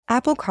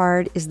Apple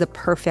Card is the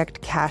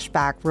perfect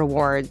cashback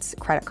rewards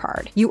credit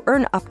card. You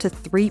earn up to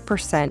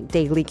 3%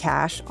 daily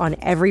cash on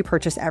every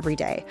purchase every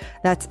day.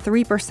 That's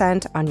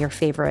 3% on your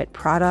favorite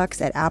products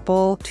at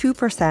Apple,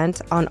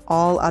 2% on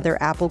all other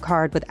Apple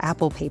Card with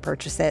Apple Pay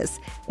purchases,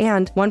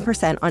 and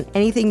 1% on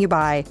anything you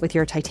buy with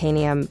your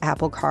titanium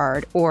Apple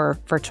Card or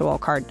virtual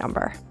card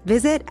number.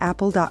 Visit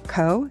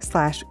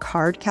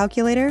apple.co/card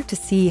calculator to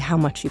see how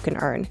much you can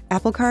earn.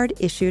 Apple Card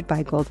issued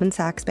by Goldman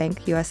Sachs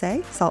Bank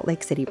USA, Salt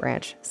Lake City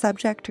branch.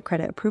 Subject to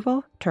credit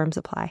approval. Terms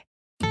apply.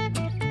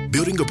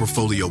 Building a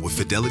portfolio with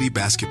Fidelity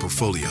Basket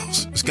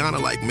Portfolios is kind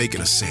of like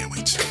making a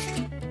sandwich.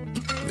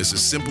 It's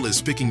as simple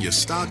as picking your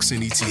stocks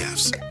and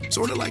ETFs,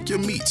 sort of like your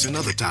meats and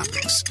other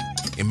toppings,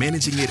 and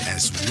managing it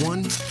as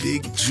one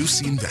big,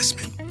 juicy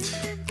investment.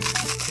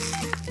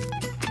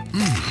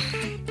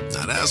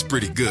 Now that's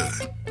pretty good.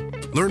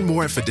 Learn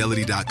more at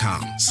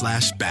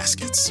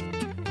fidelity.com/baskets.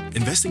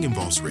 Investing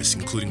involves risk,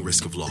 including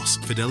risk of loss.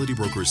 Fidelity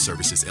Brokerage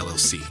Services,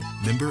 LLC.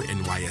 Member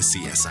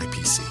NYSE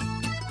SIPC.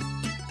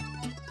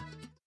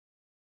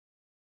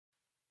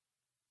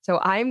 So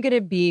I'm going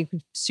to be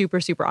super,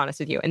 super honest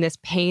with you. And this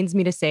pains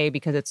me to say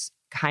because it's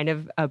kind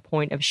of a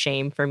point of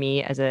shame for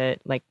me as a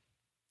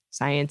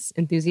science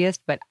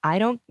enthusiast, but I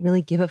don't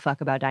really give a fuck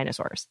about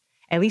dinosaurs.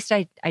 At least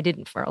I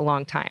didn't for a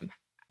long time.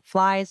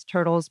 Flies,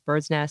 turtles,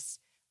 birds' nests,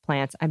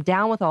 plants. I'm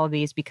down with all of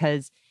these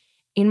because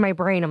in my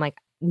brain, I'm like,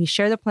 we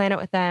share the planet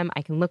with them.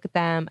 I can look at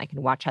them. I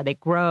can watch how they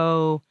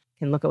grow,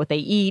 can look at what they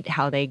eat,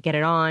 how they get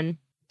it on.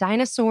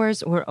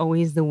 Dinosaurs were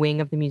always the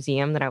wing of the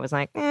museum that I was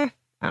like, I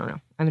don't know.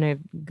 I'm going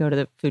to go to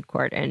the food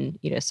court and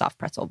eat a soft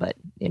pretzel, but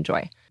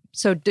enjoy.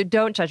 So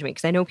don't judge me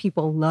because I know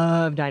people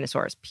love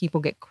dinosaurs.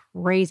 People get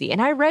crazy. And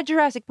I read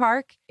Jurassic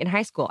Park in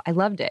high school. I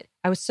loved it.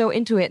 I was so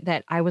into it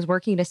that I was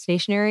working at a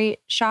stationery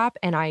shop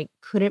and I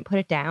couldn't put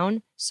it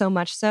down, so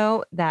much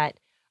so that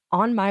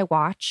on my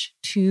watch,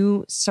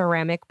 2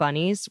 ceramic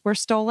bunnies were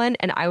stolen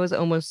and I was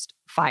almost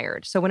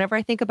fired. So whenever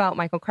I think about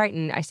Michael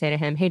Crichton, I say to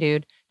him, hey,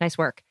 dude, nice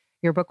work.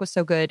 Your book was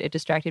so good. It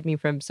distracted me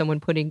from someone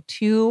putting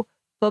 2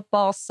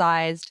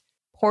 football-sized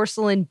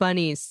porcelain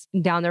bunnies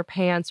down their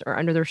pants or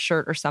under their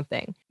shirt or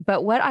something.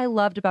 But what I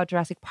loved about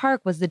Jurassic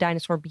Park was the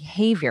dinosaur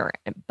behavior.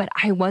 But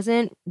I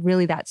wasn't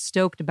really that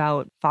stoked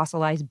about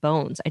fossilized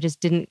bones. I just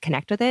didn't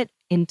connect with it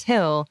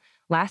until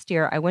last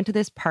year. I went to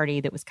this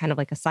party that was kind of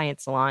like a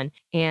science salon,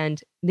 and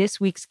this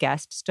week's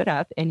guest stood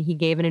up and he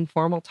gave an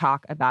informal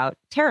talk about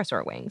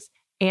pterosaur wings.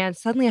 And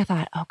suddenly I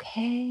thought,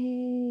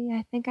 okay,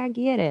 I think I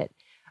get it.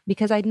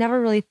 Because I'd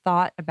never really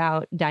thought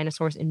about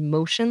dinosaurs in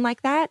motion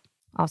like that.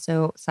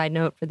 Also, side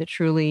note for the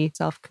truly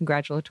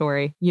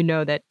self-congratulatory, you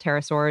know that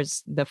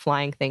pterosaurs, the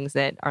flying things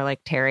that are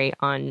like Terry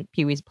on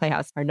Pee-wee's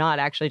Playhouse, are not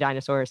actually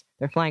dinosaurs.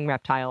 They're flying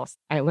reptiles.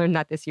 I learned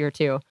that this year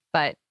too.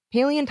 But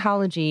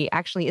paleontology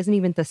actually isn't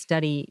even the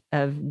study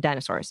of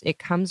dinosaurs. It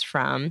comes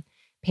from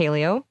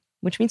paleo,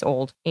 which means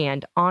old,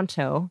 and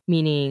onto,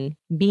 meaning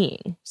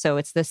being. So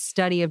it's the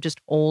study of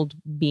just old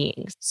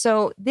beings.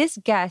 So this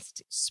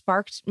guest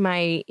sparked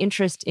my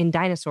interest in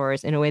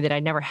dinosaurs in a way that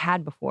I'd never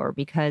had before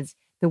because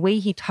the way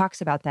he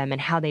talks about them and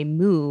how they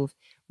move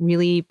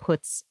really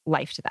puts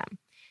life to them.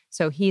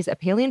 So he's a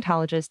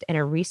paleontologist and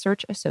a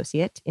research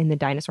associate in the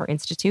Dinosaur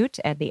Institute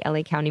at the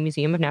LA County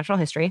Museum of Natural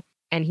History.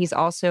 And he's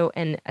also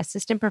an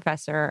assistant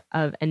professor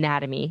of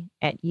anatomy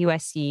at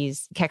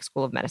USC's Keck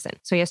School of Medicine.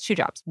 So he has 2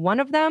 jobs. One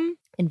of them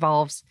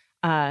involves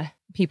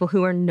people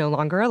who are no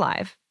longer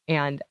alive.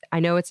 And I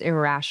know it's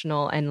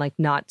irrational and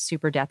not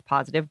super death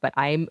positive, but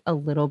I'm a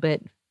little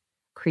bit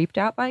creeped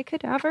out by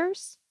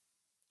cadavers.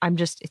 I'm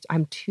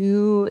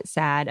too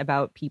sad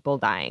about people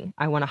dying.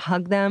 I want to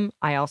hug them.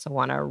 I also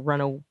want to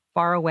run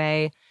far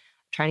away,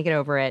 trying to get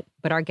over it.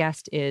 But our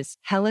guest is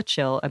hella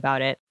chill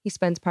about it. He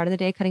spends part of the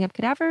day cutting up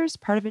cadavers,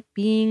 part of it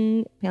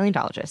being a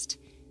paleontologist.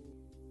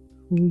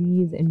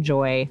 Please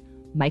enjoy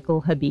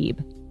Michael Habib.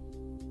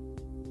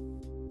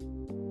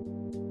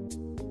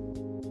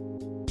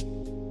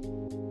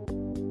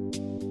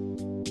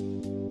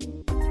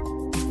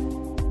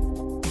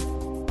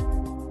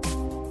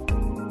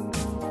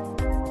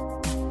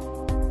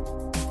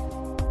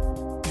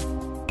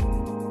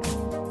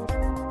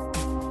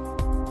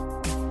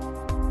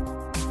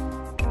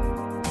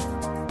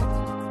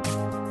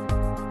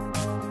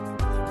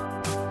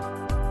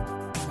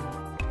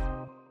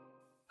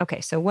 Okay,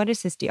 so what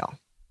is his deal?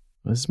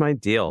 This is my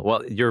deal.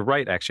 Well, you're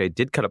right. Actually, I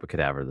did cut up a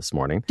cadaver this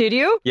morning. Did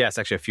you? Yes,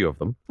 actually a few of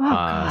them. Oh,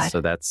 God.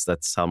 So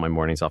that's how my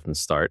mornings often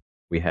start.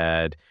 We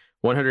had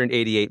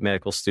 188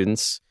 medical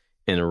students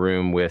in a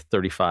room with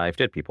 35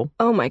 dead people.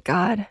 Oh, my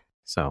God.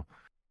 So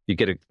you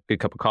get a good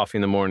cup of coffee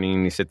in the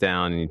morning, you sit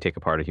down, and you take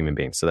apart a human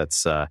being. So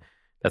that's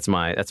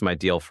my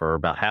deal for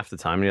about half the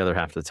time. And the other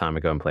half of the time, I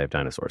go and play with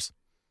dinosaurs.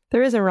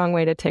 There is a wrong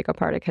way to take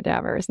apart a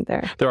cadaver, isn't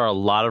there? There are a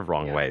lot of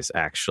wrong ways,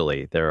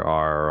 actually. There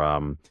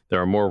are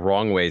more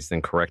wrong ways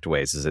than correct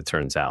ways, as it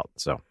turns out.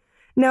 So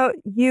now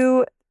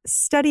you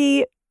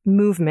study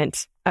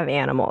movement of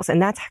animals, and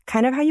that's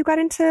kind of how you got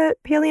into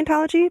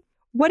paleontology.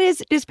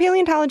 Is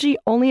paleontology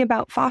only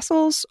about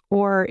fossils,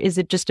 or is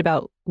it just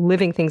about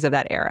living things of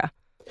that era?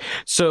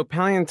 So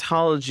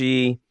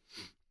paleontology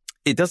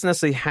It doesn't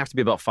necessarily have to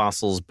be about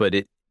fossils, but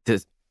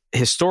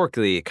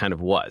historically it kind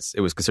of was.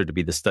 It was considered to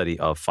be the study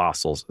of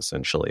fossils,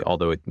 essentially,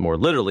 although it more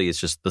literally is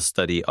just the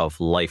study of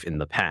life in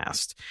the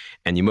past.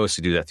 And you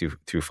mostly do that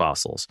through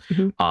fossils.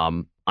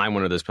 Mm-hmm. I'm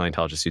one of those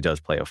paleontologists who does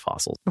play with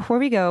fossils. Before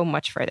we go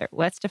much further,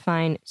 let's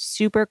define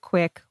super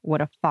quick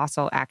what a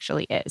fossil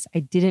actually is. I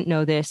didn't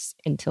know this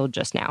until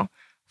just now.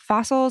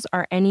 Fossils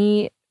are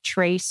any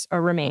trace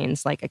or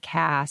remains, like a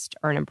cast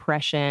or an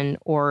impression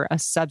or a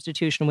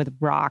substitution with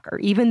rock or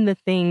even the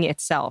thing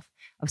itself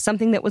of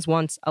something that was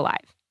once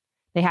alive.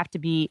 They have to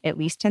be at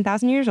least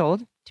 10,000 years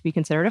old to be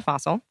considered a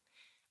fossil.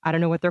 I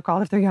don't know what they're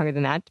called if they're younger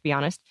than that, to be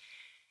honest.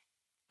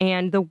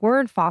 And the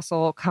word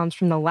fossil comes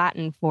from the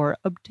Latin for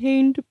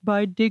obtained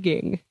by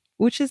digging,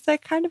 which is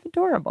like kind of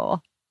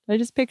adorable. I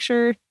just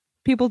picture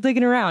people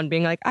digging around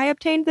being like, I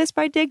obtained this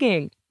by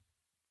digging.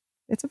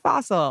 It's a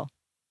fossil.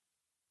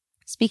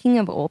 Speaking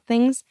of old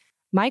things,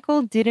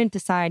 Michael didn't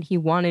decide he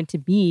wanted to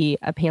be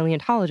a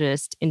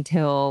paleontologist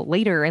until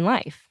later in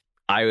life.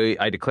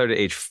 I declared at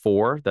age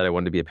 4 that I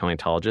wanted to be a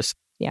paleontologist.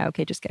 Yeah,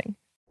 okay, just kidding.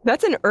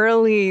 That's an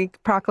early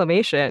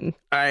proclamation.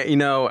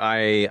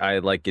 I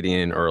like getting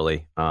in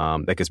early.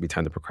 That gives me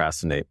time to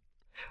procrastinate.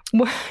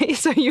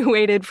 So you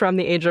waited from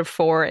the age of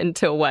 4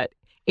 until what?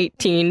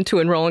 18 to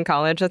enroll in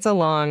college. That's a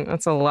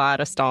lot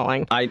of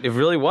stalling. It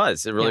really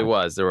was. It really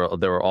was. There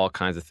were all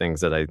kinds of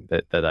things that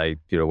I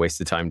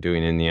wasted time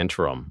doing in the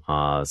interim,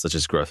 such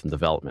as growth and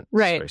development.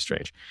 Right. It's very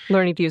strange.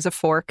 Learning to use a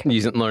fork.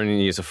 Learning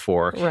to use a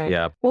fork. Right.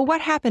 Yeah. Well,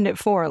 what happened at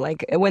 4?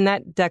 Like when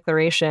that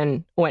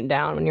declaration went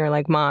down, when you were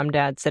like, Mom,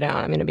 Dad, sit down.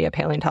 I'm going to be a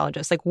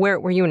paleontologist. Like, where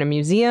were you, in a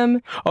museum?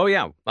 Oh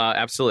yeah,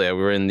 absolutely.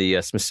 We were in the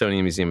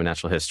Smithsonian Museum of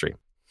Natural History.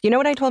 You know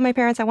what I told my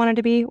parents I wanted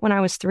to be when I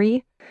was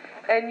 3?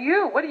 And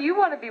you? What do you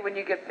want to be when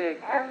you get big?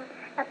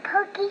 A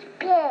Porky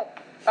Pig.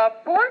 A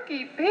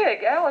Porky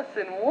Pig,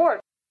 Allison Ward.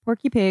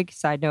 Porky Pig,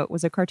 side note,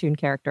 was a cartoon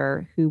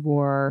character who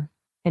wore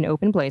an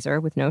open blazer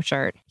with no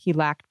shirt. He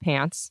lacked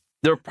pants.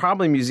 There are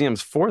probably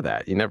museums for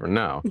that. You never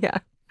know. Yeah.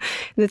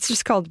 It's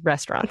just called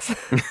restaurants,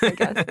 I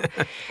guess.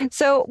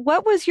 So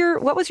what was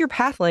your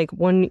path like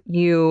when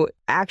you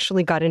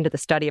actually got into the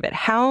study of it?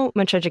 How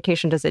much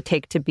education does it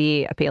take to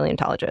be a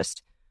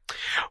paleontologist?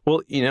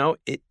 Well,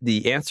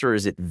 the answer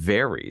is it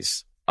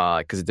varies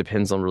because it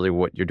depends on really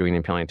what you're doing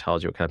in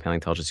paleontology, what kind of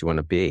paleontologist you want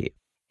to be.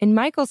 In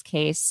Michael's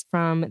case,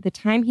 from the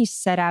time he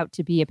set out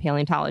to be a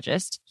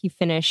paleontologist, he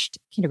finished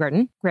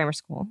kindergarten, grammar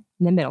school,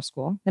 and then middle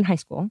school, then high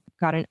school,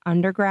 got an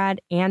undergrad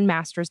and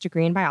master's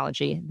degree in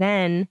biology,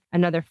 then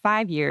another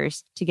 5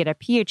 years to get a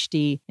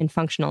PhD in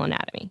functional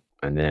anatomy.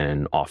 And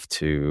then off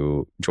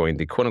to join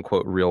the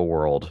quote-unquote real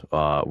world,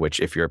 which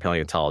if you're a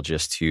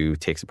paleontologist who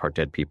takes apart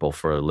dead people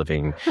for a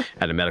living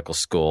at a medical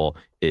school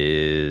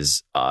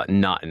is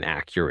not an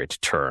accurate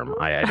term.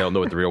 I don't know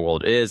what the real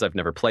world is. I've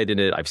never played in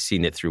it. I've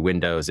seen it through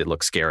windows. It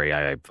looks scary.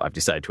 I've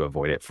decided to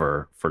avoid it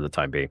for the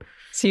time being.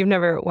 So you've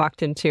never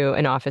walked into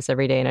an office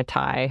every day in a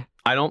tie?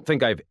 I don't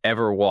think I've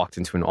ever walked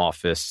into an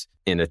office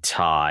in a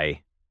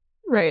tie.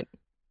 Right.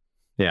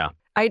 Yeah.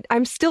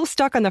 I'm still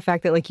stuck on the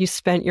fact that you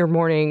spent your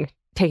morning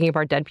taking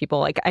apart dead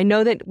people. I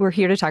know that we're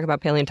here to talk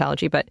about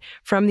paleontology, but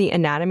from the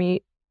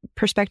anatomy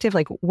perspective,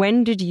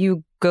 when did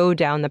you go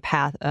down the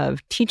path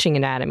of teaching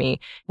anatomy?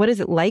 What is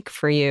it like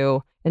for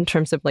you in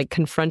terms of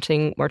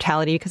confronting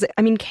mortality? Because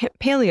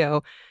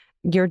paleo,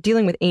 you're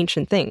dealing with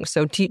ancient things.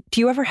 So do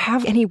you ever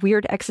have any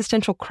weird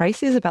existential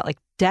crises about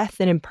death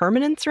and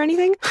impermanence or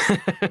anything?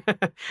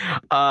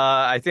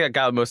 I think I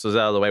got most of those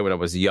out of the way when I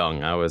was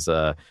young. I was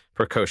a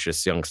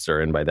precocious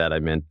youngster, and by that I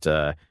meant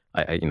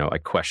I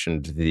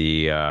questioned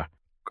the.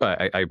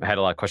 I had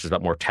a lot of questions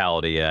about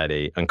mortality at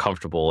an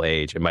uncomfortable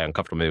age, and by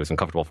uncomfortable, it was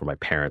uncomfortable for my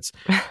parents.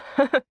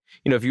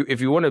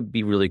 If you want to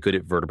be really good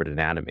at vertebrate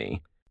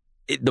anatomy,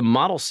 the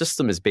model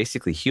system is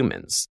basically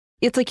humans.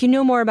 It's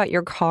more about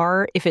your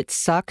car if it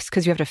sucks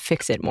because you have to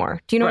fix it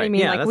more. Do you know what I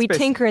mean? Yeah, we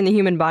tinker in the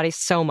human body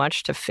so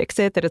much to fix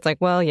it that it's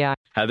yeah.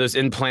 Had those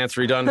implants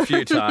redone a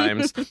few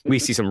times. We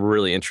see some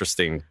really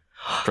interesting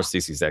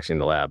prostheses actually in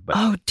the lab. But.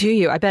 Oh, do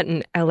you? I bet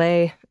in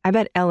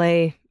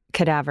LA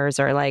cadavers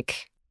are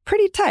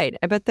pretty tight.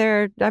 I bet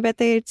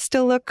they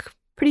still look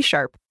pretty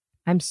sharp.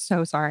 I'm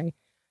so sorry.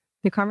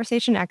 The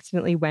conversation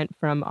accidentally went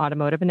from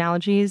automotive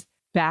analogies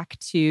back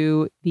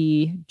to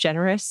the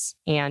generous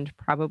and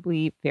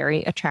probably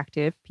very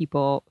attractive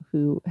people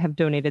who have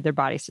donated their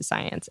bodies to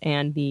science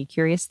and the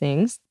curious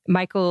things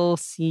Michael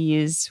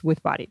sees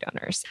with body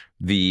donors.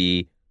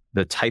 The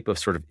type of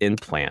sort of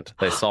implant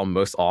that I saw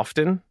most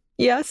often?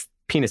 Yes.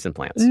 Penis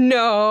implants.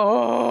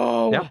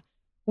 No. Yeah.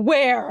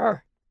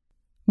 Where?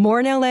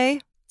 More in LA?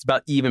 It's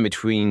about even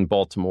between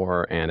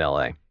Baltimore and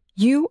LA.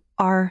 You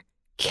are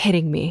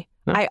kidding me.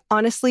 No. I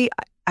honestly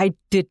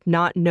did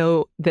not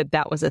know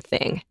that was a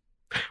thing.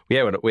 We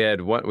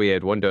had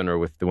one donor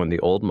with one of the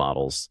old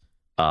models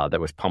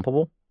that was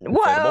pumpable.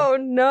 Whoa,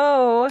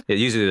 no. Yeah,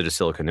 usually they're just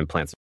silicone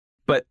implants.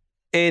 But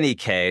any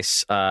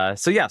case, so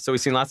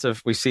we've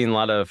seen a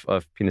lot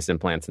of penis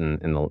implants in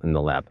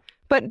the lab.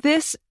 But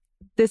this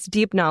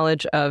deep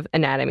knowledge of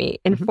anatomy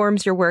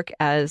informs your work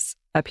as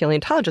a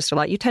paleontologist a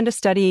lot, you tend to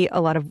study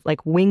a lot of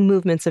like wing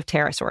movements of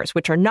pterosaurs,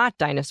 which are not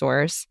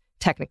dinosaurs,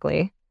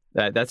 technically.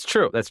 That's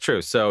true. That's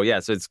true. So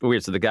so it's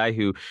weird. So the guy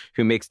who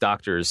makes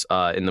doctors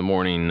in the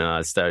morning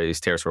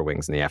studies pterosaur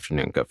wings in the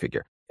afternoon. Go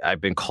figure.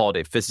 I've been called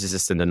a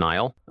physicist in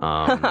denial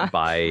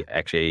by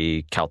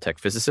actually Caltech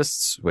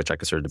physicists, which I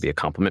consider to be a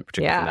compliment,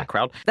 particularly from that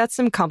crowd. That's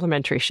some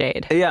complimentary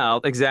shade. Yeah,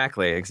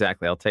 exactly.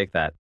 I'll take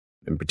that.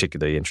 I'm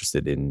particularly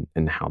interested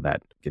in how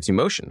that gives you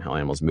motion, how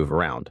animals move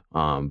around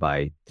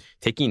by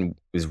taking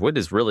wood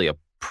is really a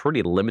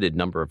pretty limited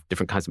number of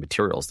different kinds of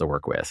materials to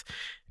work with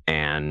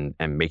and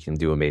making them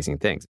do amazing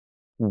things.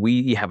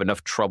 We have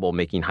enough trouble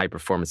making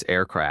high-performance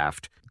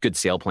aircraft, good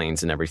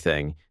sailplanes and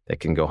everything that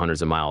can go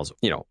hundreds of miles,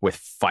 with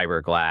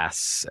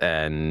fiberglass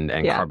and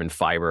carbon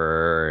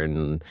fiber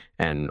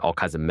and all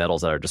kinds of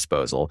metals at our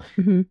disposal.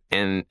 Mm-hmm.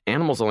 And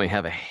animals only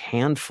have a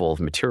handful of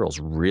materials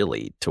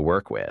really to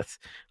work with.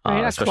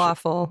 Right, a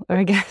clawful,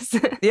 I guess.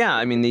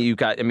 Yeah,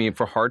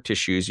 for hard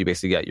tissues, you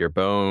basically got your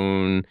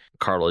bone,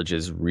 cartilage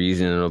is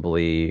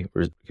can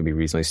be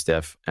reasonably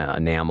stiff,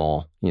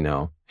 enamel,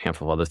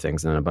 handful of other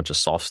things, and then a bunch of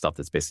soft stuff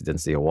that's basically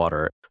density of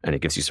water. And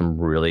it gives you some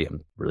really,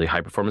 really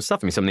high performance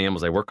stuff. Some of the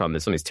animals I work on,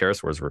 some of these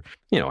pterosaurs were,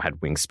 had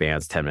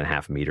wingspans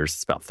 10.5 meters.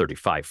 It's about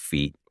 35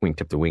 feet,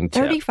 wingtip to wingtip.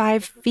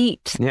 35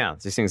 feet. Yeah,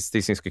 these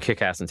things could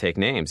kick ass and take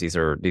names. These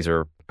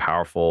are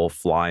powerful,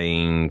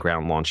 flying,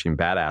 ground launching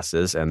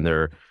badasses, and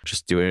they're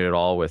just doing it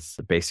all with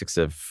the basics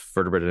of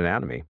vertebrate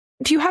anatomy.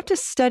 Do you have to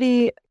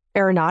study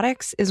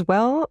aeronautics as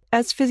well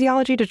as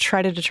physiology to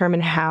try to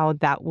determine how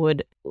that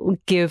would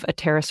give a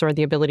pterosaur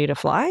the ability to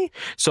fly?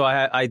 So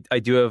I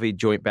do have a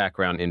joint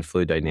background in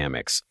fluid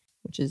dynamics,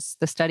 which is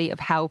the study of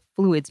how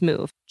fluids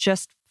move.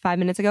 Just 5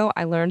 minutes ago,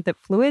 I learned that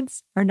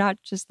fluids are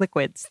not just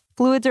liquids.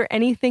 Fluids are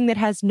anything that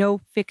has no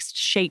fixed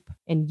shape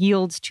and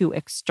yields to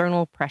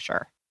external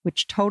pressure,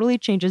 which totally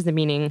changes the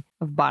meaning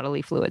of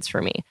bodily fluids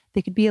for me.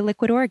 They could be a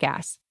liquid or a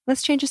gas.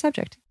 Let's change the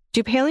subject.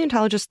 Do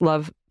paleontologists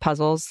love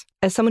puzzles?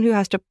 As someone who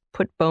has to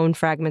put bone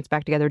fragments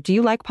back together, do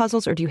you like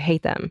puzzles or do you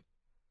hate them?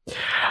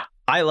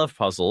 I love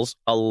puzzles.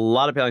 A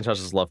lot of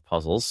paleontologists love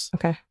puzzles.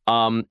 Okay.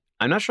 I'm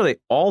not sure they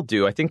all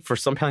do. I think for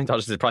some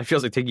paleontologists, it probably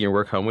feels like taking your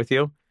work home with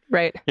you.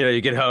 Right.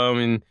 You get home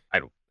and I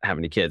don't have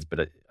any kids,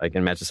 but I can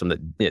imagine some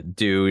that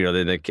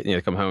do.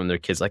 They come home and their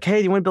kids like, hey,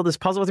 do you want to build this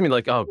puzzle with me?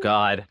 Like, oh,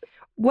 God.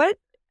 What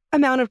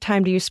amount of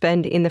time do you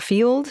spend in the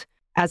field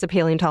as a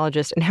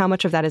paleontologist, and how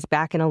much of that is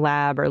back in a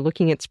lab or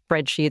looking at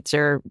spreadsheets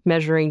or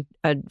measuring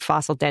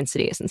fossil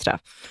densities and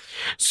stuff?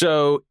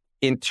 So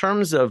in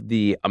terms of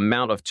the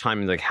amount of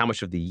time, like how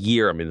much of the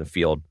year I'm in the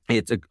field,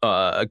 it's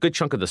a good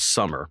chunk of the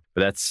summer.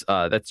 But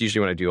that's usually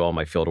when I do all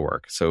my field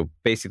work. So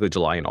basically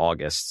July and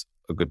August,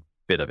 a good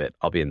bit of it,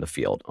 I'll be in the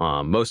field,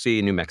 mostly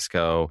in New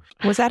Mexico.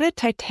 Was that a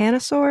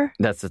titanosaur?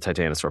 That's the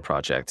Titanosaur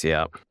project,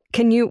 yeah.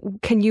 Can you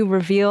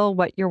reveal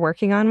what you're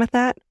working on with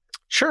that?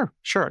 Sure.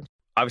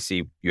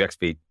 Obviously, you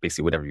excavate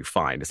basically whatever you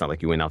find. It's not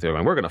like you went out there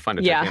going, we're going to find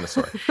a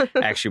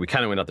titanosaur. Actually, we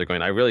kind of went out there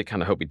going, I really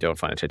kind of hope we don't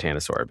find a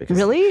titanosaur. Because,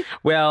 really?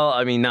 Well,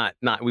 I mean, not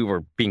we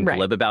were being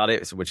glib about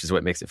it, which is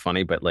what makes it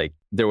funny. But like,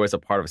 there was a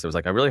part of us that was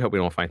like, I really hope we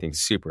don't find anything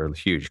super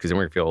huge because then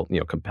we're going to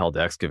feel compelled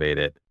to excavate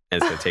it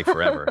and it's going to take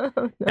forever.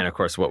 No. And of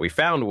course, what we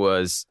found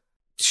was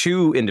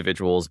 2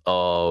 individuals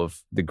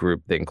of the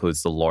group that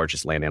includes the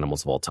largest land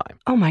animals of all time.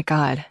 Oh my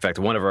God. In fact,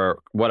 one of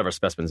our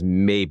specimens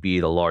may be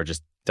the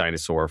largest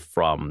dinosaur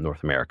from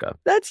North America.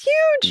 That's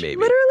huge.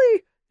 Maybe.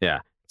 Literally.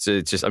 Yeah. So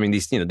it's just,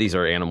 these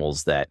are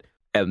animals that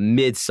a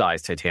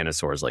mid-sized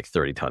titanosaur is like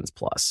 30 tons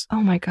plus. Oh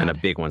my God. And a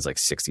big one's like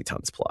 60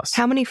 tons plus.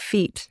 How many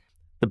feet?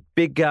 The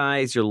big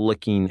guys, you're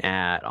looking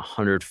at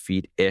 100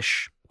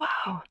 feet-ish.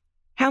 Wow.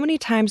 How many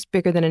times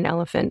bigger than an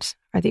elephant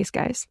are these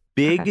guys?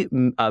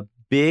 A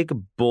big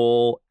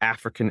bull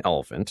African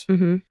elephant,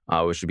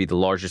 mm-hmm. Which would be the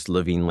largest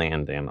living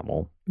land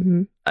animal.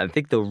 Mm-hmm. I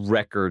think the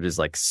record is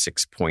like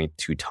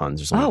 6.2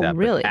 tons or something like that.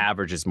 Really? But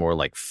average is more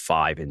like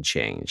 5 and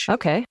change.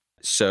 Okay.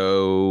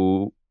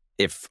 So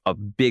if a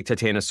big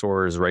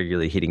titanosaur is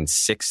regularly hitting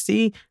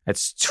 60,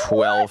 that's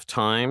 12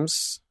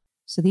 times.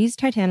 So these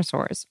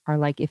titanosaurs are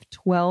like if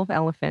 12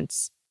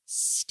 elephants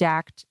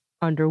stacked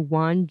under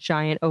one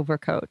giant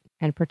overcoat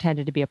and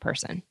pretended to be a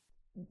person.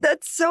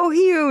 That's so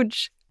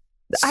huge.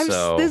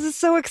 This is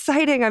so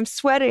exciting. I'm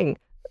sweating.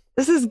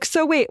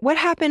 Wait, what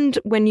happened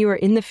when you were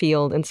in the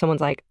field and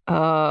someone's like,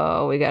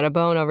 oh, we got a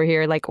bone over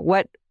here? Like,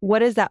 what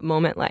is that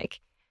moment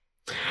like?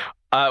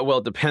 Well,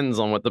 it depends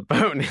on what the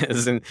bone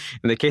is. And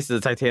in the case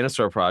of the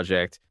Titanosaur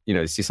project,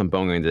 you see some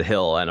bone going into the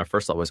hill. And our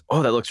first thought was,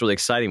 oh, that looks really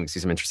exciting. We can see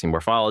some interesting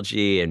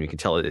morphology. And we can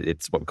tell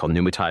it's what we call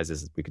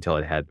pneumatized. We could tell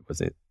an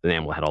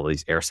animal that had all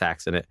these air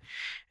sacs in it.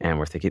 And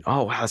we're thinking,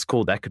 oh, wow, that's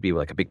cool. That could be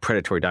like a big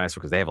predatory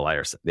dinosaur because they had a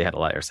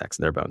lot of air sacs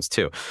in their bones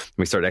too. And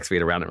we started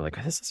excavating around it. And we're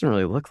like, this doesn't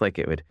really look like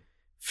it would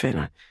fit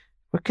on.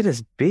 What could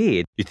this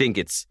be? You think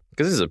it's,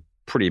 because this is a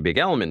pretty big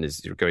element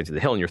as you're going to the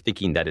hill and you're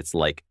thinking that it's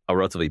like a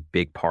relatively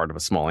big part of a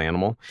small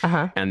animal.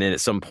 Uh-huh. And then at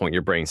some point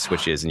your brain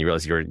switches and you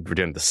realize you're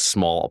doing the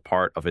small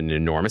part of an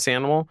enormous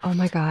animal. Oh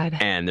my God.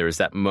 And there was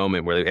that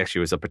moment where it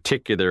actually was a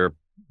particular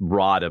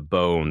rod of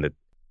bone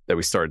that that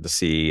we started to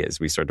see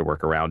as we started to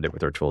work around it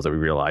with our tools that we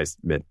realized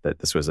meant that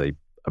this was a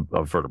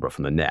vertebra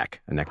from the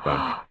neck, a neck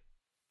bone.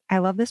 I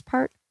love this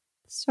part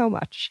so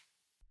much.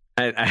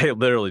 I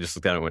literally just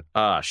looked at it and went,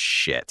 oh,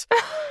 shit.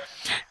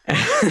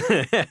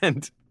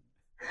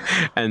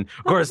 and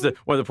of course, one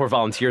of the poor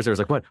volunteers there was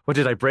like, what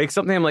did I break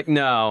something? I'm like,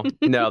 no,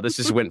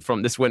 this went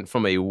from a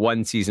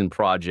 1-season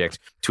project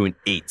to an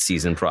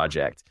 8-season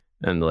project.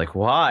 And they're like,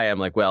 why? I'm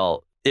like,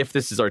 well, if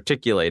this is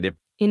articulated.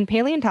 In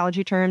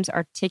paleontology terms,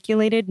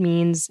 articulated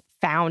means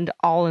found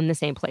all in the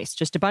same place.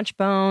 Just a bunch of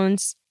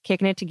bones,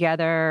 kicking it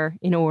together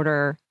in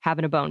order,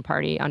 having a bone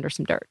party under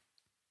some dirt.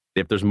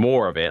 If there's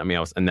more of it, I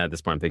mean, and at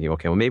this point I'm thinking,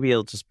 okay, well, maybe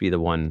it'll just be the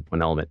one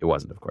element. It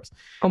wasn't, of course.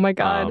 Oh my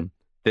God.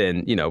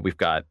 Then, we've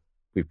got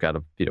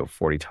a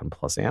 40-ton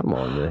plus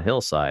animal in the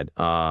hillside.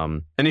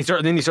 And then you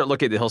start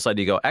looking at the hillside and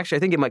you go, actually, I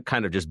think it might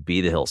kind of just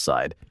be the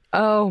hillside.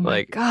 Oh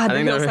my God. The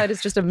hillside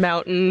is just a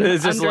mountain.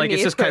 It's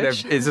just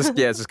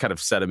kind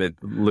of sediment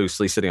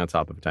loosely sitting on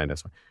top of a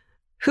dinosaur.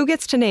 Who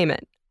gets to name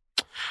it?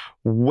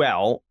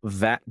 Well,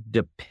 that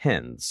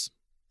depends.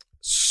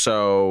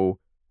 So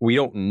we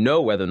don't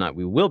know whether or not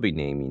we will be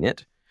naming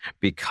it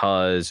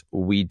because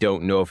we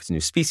don't know if it's a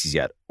new species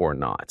yet or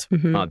not.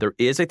 Mm-hmm. There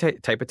is a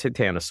type of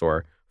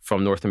titanosaur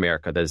from North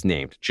America that is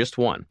named, just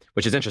one,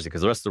 which is interesting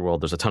because the rest of the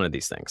world, there's a ton of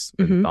these things.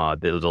 Mm-hmm.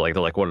 They're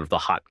like one of the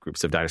hot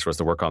groups of dinosaurs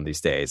to work on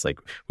these days. Like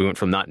we went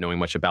from not knowing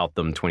much about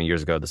them 20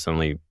 years ago to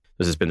suddenly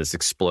this has been this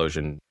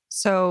explosion.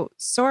 So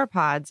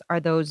sauropods are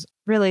those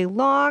really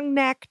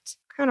long-necked,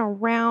 kind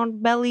of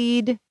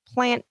round-bellied,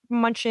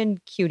 plant-munching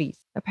cuties.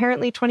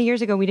 Apparently, 20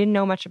 years ago, we didn't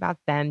know much about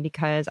them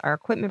because our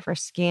equipment for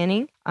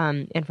scanning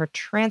and for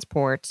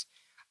transport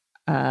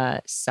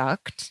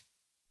sucked.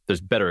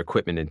 There's better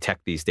equipment and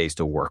tech these days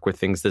to work with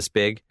things this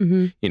big.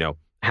 Mm-hmm.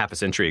 Half a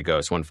century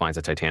ago, someone finds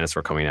a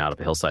titanosaur coming out of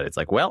a hillside. It's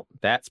like, well,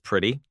 that's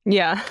pretty.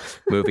 Yeah.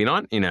 Moving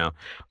on, Do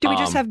we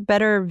just have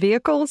better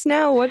vehicles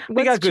now? What's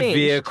we got good changed?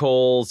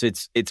 vehicles.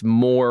 It's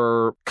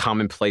more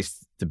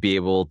commonplace to be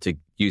able to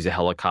use a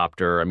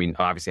helicopter. I mean,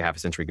 obviously, half a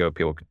century ago,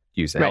 people could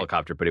use a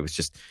helicopter, but it was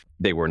just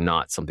they were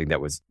not something that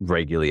was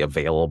regularly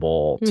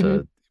available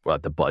to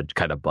the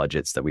kind of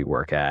budgets that we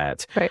work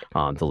at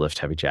to lift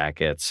heavy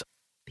jackets.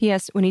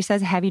 P.S. When he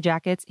says heavy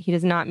jackets, he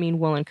does not mean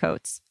woolen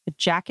coats. A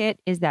jacket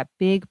is that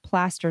big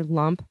plaster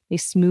lump they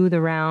smooth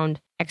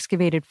around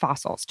excavated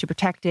fossils to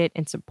protect it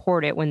and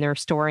support it when they're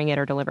storing it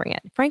or delivering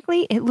it.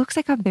 Frankly, it looks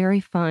like a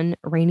very fun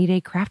rainy day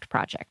craft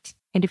project.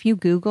 And if you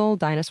Google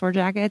dinosaur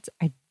jackets,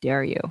 I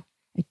dare you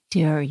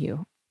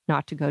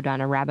not to go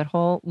down a rabbit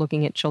hole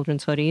looking at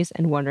children's hoodies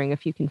and wondering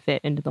if you can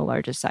fit into the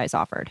largest size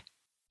offered.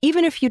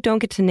 Even if you don't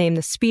get to name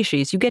the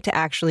species, you get to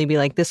actually be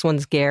like, this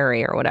one's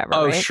Gary or whatever.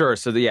 Oh, right? Sure.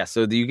 So you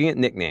can get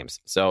nicknames.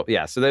 So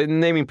the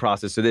naming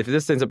process. So if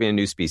this ends up being a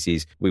new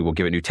species, we will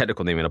give a new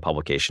technical name in a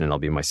publication, and I'll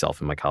be myself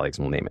and my colleagues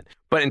will name it.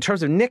 But in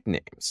terms of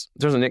nicknames,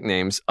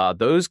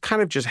 those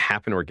kind of just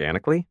happen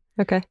organically.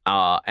 Okay.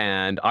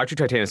 And our two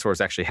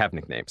titanosaurs actually have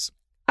nicknames.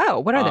 Oh,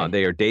 what are they?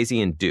 They are Daisy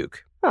and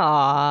Duke.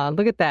 Aw,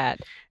 look at that.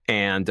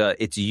 And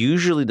it's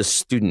usually the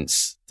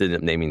students that end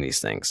up naming these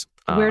things.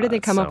 Where did they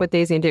come up with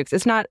Daisy and Dukes?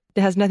 It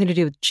has nothing to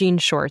do with jean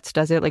shorts,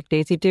 does it? Like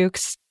Daisy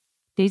Dukes?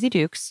 Daisy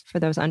Dukes,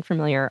 for those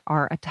unfamiliar,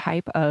 are a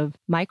type of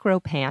micro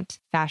pant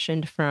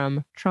fashioned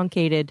from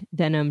truncated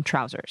denim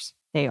trousers.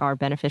 They are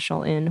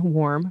beneficial in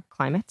warm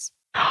climates.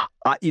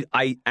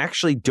 I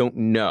actually don't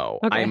know.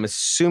 Okay. I'm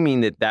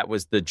assuming that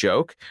was the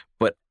joke,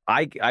 but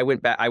I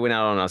went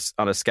out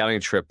on a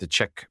scouting trip to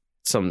check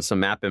some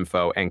map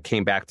info and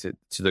came back to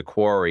the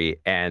quarry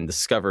and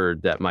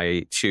discovered that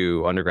my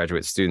two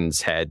undergraduate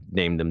students had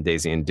named them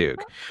Daisy and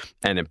Duke.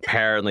 And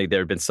apparently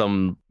there had been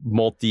some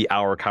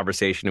multi-hour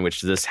conversation in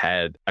which this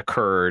had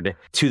occurred.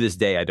 To this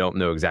day, I don't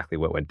know exactly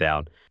what went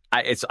down.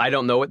 I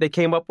don't know what they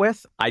came up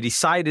with. I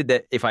decided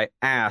that if I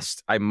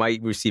asked, I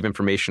might receive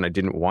information I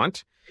didn't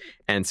want.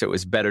 And so it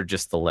was better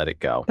just to let it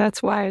go.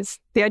 That's wise.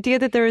 The idea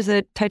that there is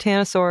a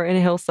titanosaur in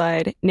a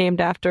hillside named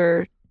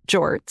after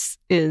jorts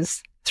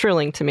is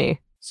thrilling to me.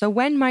 So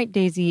when might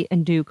Daisy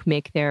and Duke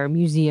make their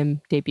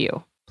museum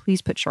debut?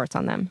 Please put shorts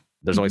on them.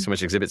 There's only so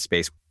much exhibit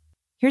space.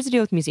 Here's the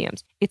deal with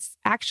museums. It's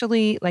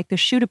actually like the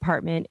shoe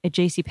department at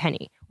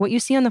JCPenney. What you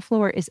see on the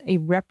floor is a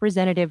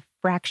representative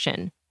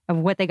fraction of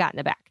what they got in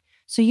the back.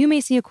 So you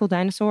may see a cool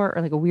dinosaur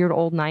or like a weird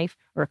old knife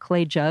or a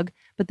clay jug,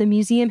 but the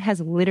museum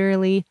has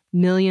literally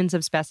millions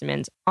of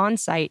specimens on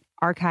site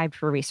archived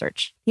for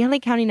research. The LA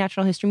County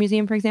Natural History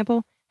Museum, for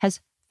example, has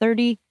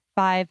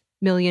 35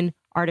 million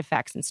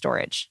artifacts in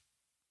storage.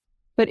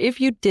 But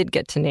if you did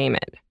get to name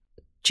it,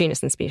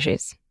 genus and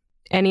species,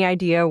 any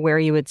idea where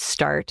you would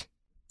start?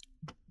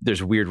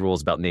 There's weird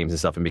rules about names and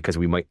stuff, and because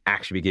we might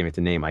actually be giving it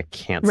the name, I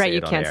can't say it. Right,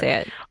 you can't say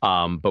it.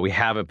 But we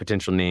have a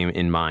potential name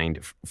in mind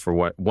for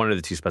what one of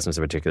the two specimens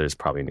in particular is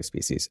probably a new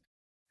species.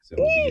 So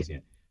it'll be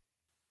easy.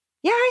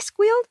 Yeah, I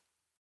squealed.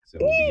 So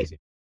it'll be easy.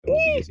 It'll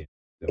be easy.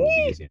 It'll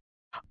be easy.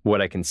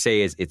 What I can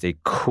say is it's a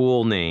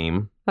cool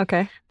name.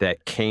 Okay.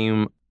 That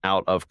came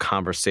out of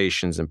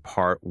conversations in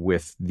part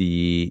with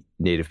the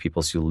native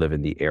peoples who live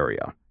in the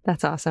area.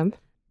 That's awesome.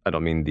 I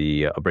don't mean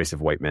the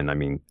abrasive white men. I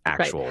mean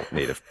actual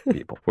native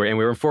people. We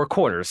were in Four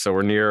Corners, so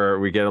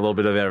we get a little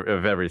bit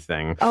of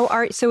everything.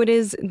 Oh, so it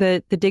is,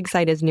 the dig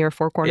site is near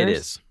Four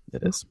Corners?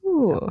 It is.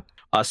 Ooh.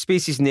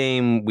 Species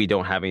name, we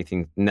don't have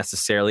anything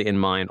necessarily in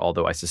mind,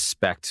 although I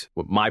suspect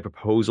what my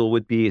proposal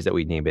would be is that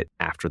we name it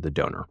after the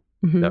donor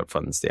that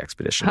funds the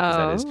expedition,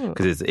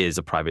 because it is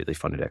a privately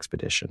funded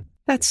expedition.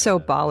 That's so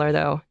baller,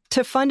 though.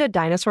 To fund a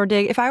dinosaur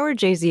dig, if I were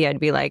Jay-Z, I'd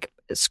be like,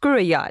 screw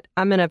a yacht.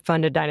 I'm going to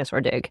fund a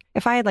dinosaur dig.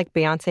 If I had like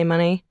Beyonce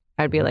money,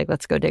 I'd be like,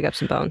 let's go dig up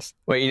some bones.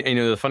 Well, you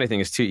know, the funny thing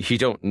is, too, you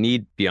don't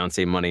need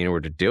Beyonce money in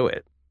order to do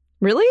it.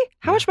 Really?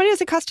 How much money does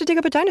it cost to dig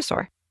up a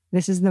dinosaur?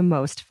 This is the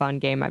most fun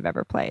game I've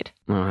ever played.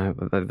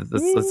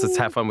 Let's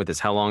have fun with this.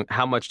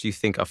 How much do you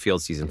think a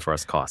field season for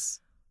us costs?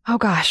 Oh,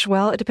 gosh.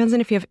 Well, it depends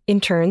on if you have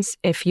interns,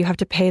 if you have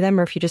to pay them,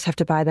 or if you just have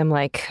to buy them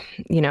like,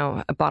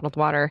 a bottled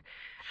water.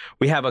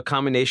 We have a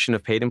combination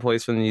of paid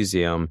employees from the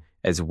museum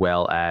as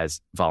well as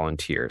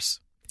volunteers.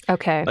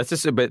 Okay. Let's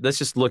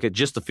just look at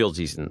just the field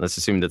season. Let's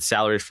assume that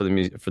salaries for the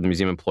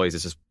museum employees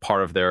is just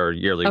part of their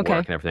yearly work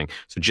and everything.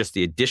 So just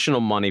the additional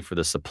money for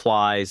the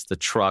supplies, the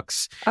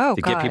trucks,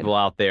 get people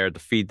out there, to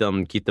feed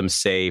them, keep them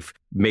safe,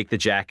 make the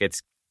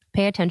jackets.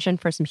 Pay attention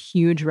for some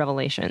huge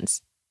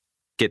revelations.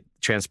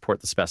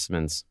 Transport the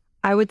specimens.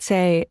 I would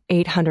say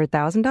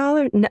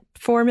 $800,000,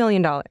 $4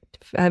 million,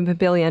 $1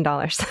 billion.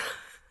 I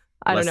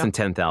don't know. Less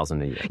than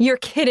 $10,000 a year. You're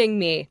kidding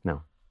me.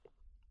 No.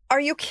 Are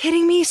you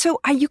kidding me? So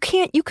you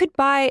could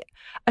buy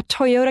a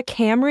Toyota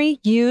Camry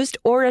used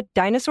or a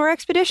dinosaur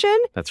expedition?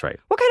 That's right.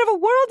 What kind of a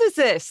world is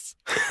this?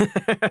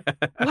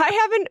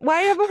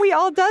 Why haven't we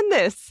all done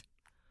this?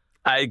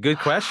 Good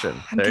question.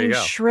 I'm there you getting go.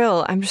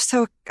 shrill. I'm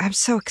so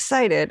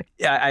excited.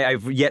 Yeah,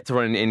 I've yet to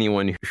run into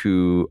anyone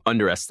who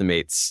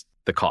underestimates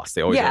the cost.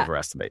 They always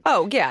overestimate.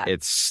 Oh, yeah.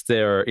 It's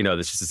there's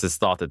just this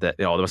thought that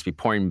they must be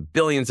pouring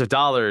billions of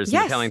dollars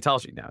in Italian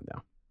television.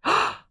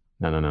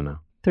 No.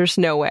 There's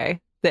no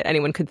way that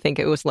anyone could think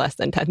it was less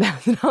than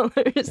 $10,000.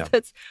 No.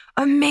 That's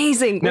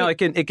amazing. Now it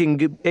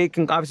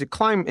can obviously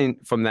climb in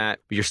from that,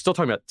 but you're still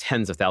talking about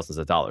tens of thousands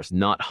of dollars,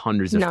 not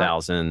hundreds of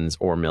thousands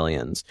or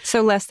millions.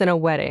 So less than a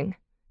wedding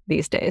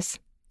these days.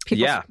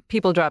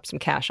 People drop some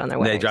cash on their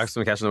weddings. They drop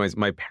some cash on their weddings.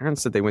 My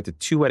parents said they went to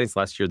 2 weddings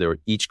last year. They were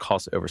each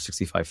cost over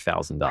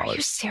 $65,000. Are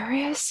you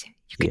serious?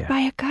 You could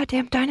buy a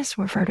goddamn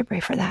dinosaur vertebrae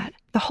for that.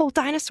 The whole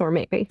dinosaur,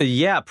 maybe.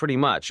 Yeah, pretty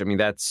much. I mean,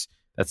 that's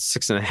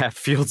 6.5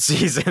 field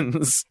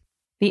seasons.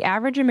 The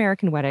average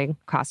American wedding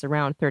costs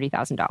around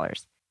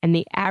 $30,000. And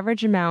the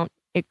average amount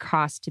it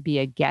costs to be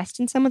a guest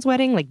in someone's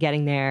wedding, like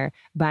getting there,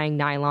 buying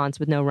nylons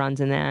with no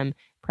runs in them,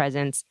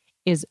 presents,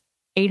 is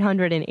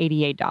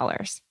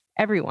 $888.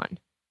 Everyone,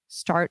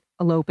 start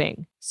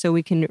eloping so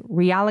we can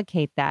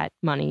reallocate that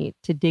money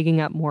to digging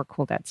up more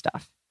cool dead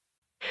stuff.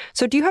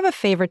 So do you have a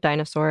favorite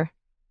dinosaur?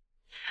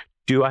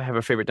 Do I have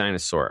a favorite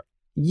dinosaur?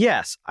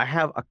 Yes, I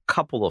have a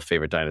couple of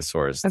favorite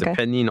dinosaurs,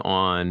 depending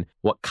on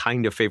what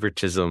kind of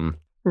favoritism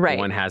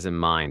one has in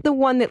mind. The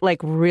one that like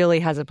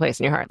really has a place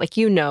in your heart. Like,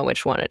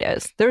 which one it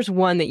is. There's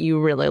one that you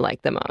really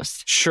like the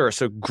most. Sure.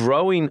 So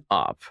growing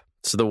up,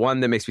 the one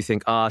that makes me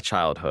think,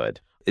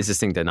 childhood, is this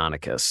thing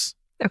Deinonychus.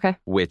 Okay.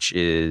 Which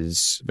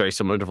is very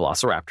similar to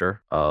Velociraptor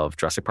of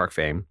Jurassic Park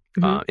fame.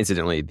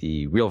 Incidentally,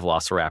 the real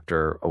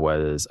Velociraptor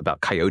was about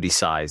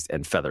coyote-sized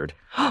and feathered,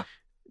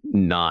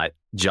 not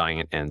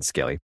giant and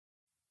scaly.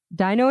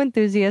 Dino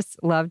enthusiasts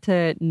love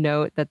to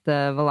note that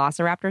the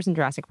velociraptors in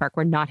Jurassic Park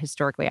were not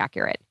historically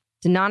accurate.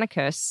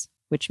 Deinonychus,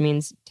 which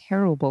means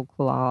terrible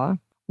claw,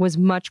 was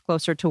much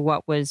closer to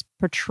what was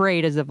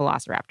portrayed as a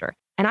velociraptor.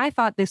 And I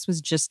thought this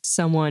was just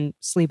someone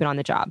sleeping on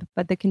the job.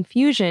 But the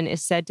confusion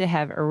is said to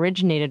have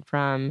originated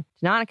from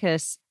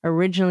Deinonychus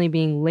originally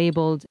being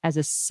labeled as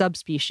a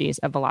subspecies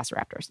of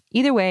velociraptors.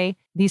 Either way,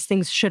 these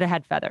things should have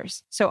had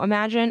feathers. So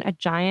imagine a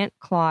giant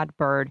clawed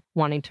bird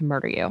wanting to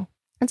murder you.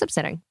 It's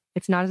upsetting.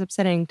 It's not as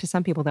upsetting to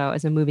some people, though,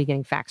 as a movie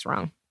getting facts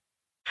wrong.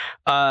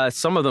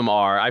 Some of them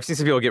are. I've seen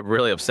some people get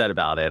really upset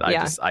about it.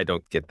 I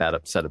don't get that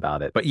upset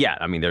about it. But yeah,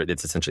 I mean, they're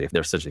essentially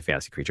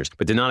fantasy creatures.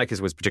 But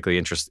Deinonychus was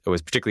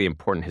particularly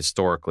important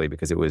historically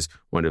because it was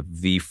one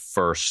of the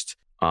first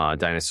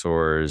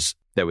dinosaurs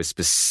that was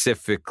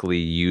specifically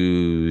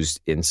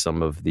used in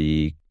some of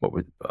the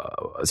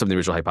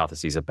original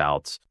hypotheses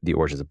about the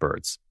origins of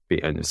birds,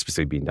 and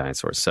specifically being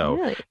dinosaurs. So.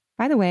 Really?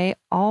 By the way,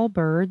 all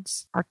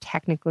birds are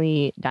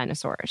technically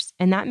dinosaurs.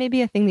 And that may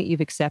be a thing that you've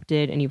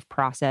accepted and you've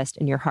processed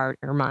in your heart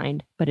or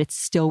mind, but it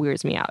still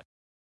weirds me out.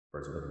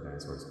 Birds are living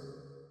dinosaurs.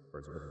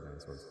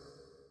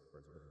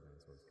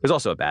 There's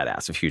also a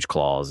badass with huge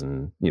claws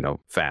and,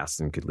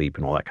 fast and could leap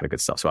and all that kind of good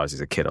stuff. So I was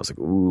as a kid, I was like,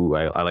 ooh,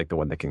 I like the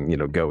one that can,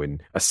 go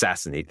and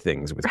assassinate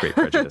things with great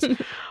prejudice.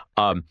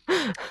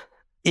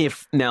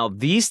 If now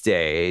these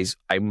days,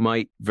 I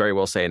might very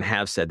well say and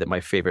have said that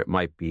my favorite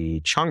might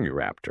be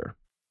Changuraptor.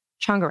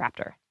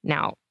 Changuraptor.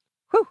 Now,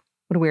 what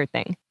a weird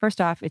thing. First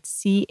off,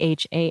 it's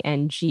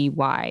Changyu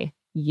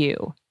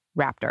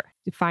raptor.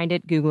 To find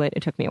it, Google it.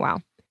 It took me a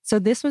while. So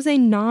this was a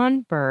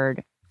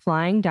non-bird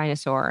flying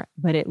dinosaur,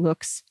 but it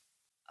looks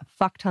a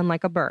fuck ton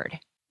like a bird.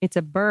 It's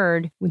a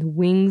bird with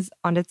wings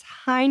on its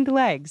hind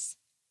legs.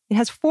 It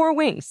has 4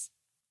 wings,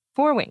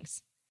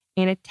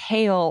 and a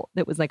tail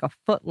that was like a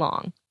foot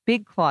long,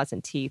 big claws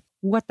and teeth.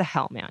 What the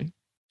hell, man?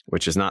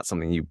 Which is not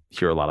something you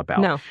hear a lot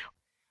about. No.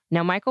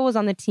 Now, Michael was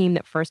on the team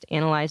that first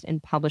analyzed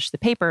and published the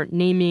paper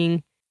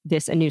naming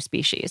this a new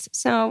species.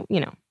 So,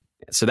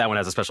 So that one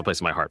has a special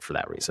place in my heart for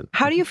that reason.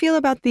 How do you feel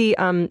about the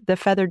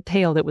feathered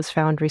tail that was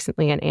found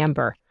recently in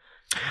amber?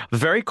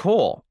 Very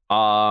cool.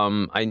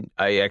 I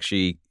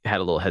actually had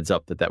a little heads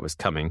up that was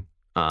coming.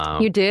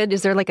 You did?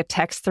 Is there like a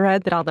text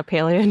thread that all the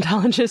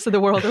paleontologists of the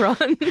world are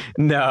on?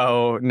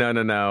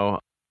 No.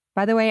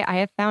 By the way, I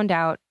have found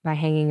out by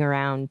hanging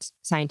around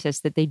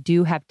scientists that they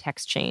do have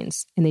text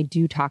chains and they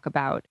do talk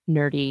about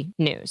nerdy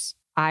news.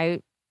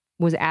 I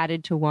was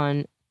added to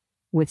one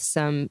with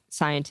some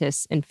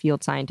scientists and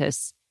field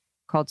scientists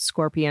called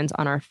Scorpions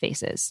on Our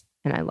Faces,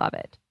 and I love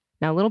it.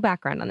 Now, a little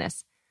background on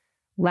this.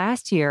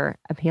 Last year,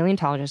 a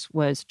paleontologist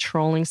was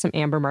trolling some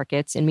amber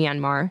markets in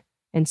Myanmar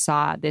and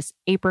saw this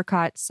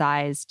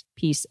apricot-sized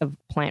piece of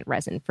plant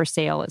resin for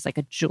sale as like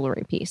a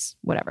jewelry piece,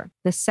 whatever.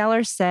 The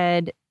seller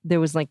said there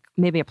was like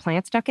maybe a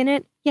plant stuck in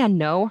it. Yeah,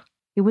 no.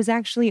 It was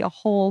actually a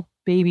whole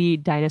baby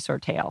dinosaur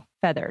tail,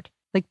 feathered.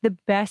 Like the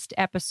best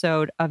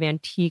episode of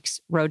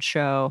Antiques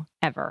Roadshow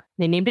ever.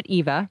 They named it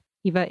Eva.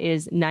 Eva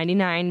is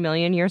 99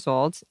 million years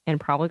old and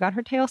probably got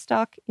her tail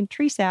stuck in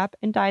tree sap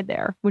and died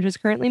there, which is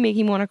currently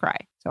making me want to cry.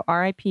 So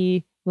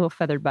RIP, little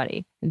feathered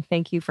buddy. And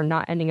thank you for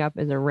not ending up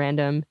as a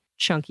random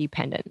chunky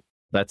pendant.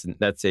 That's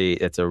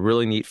a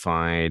really neat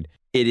find.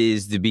 It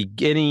is the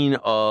beginning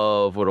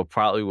of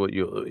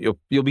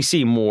you'll be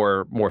seeing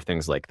more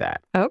things like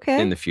that.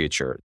 Okay. In the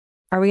future.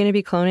 Are we going to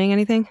be cloning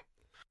anything?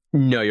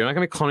 No, you're not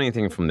going to be cloning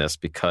anything from this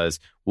because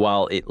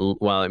while it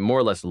more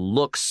or less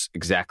looks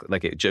exactly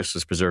like it just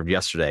was preserved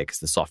yesterday because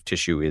the soft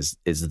tissue is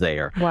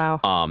there.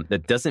 Wow.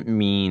 That doesn't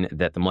mean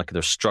that the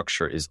molecular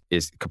structure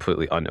is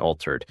completely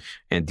unaltered.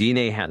 And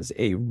DNA has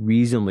a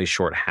reasonably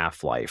short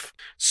half-life,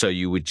 so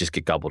you would just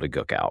get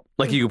gobbledygook out.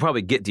 Like you could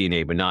probably get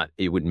DNA, but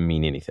it wouldn't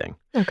mean anything.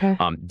 Okay.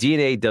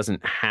 DNA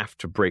doesn't have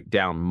to break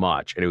down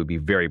much, and it would be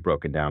very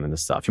broken down in the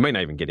stuff. You might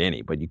not even get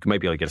any, but you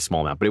might be able to get a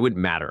small amount, but it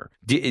wouldn't matter.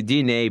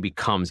 DNA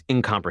becomes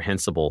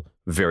incomprehensible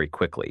very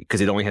quickly because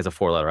it only has a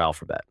 4-letter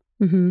alphabet.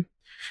 Mm-hmm.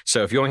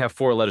 So if you only have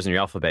 4 letters in your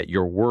alphabet,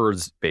 your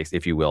words,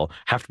 if you will,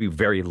 have to be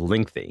very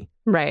lengthy.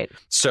 Right.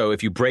 So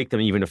if you break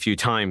them even a few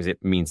times,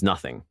 it means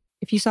nothing.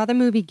 If you saw the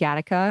movie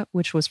Gattaca,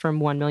 which was from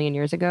 1 million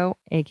years ago,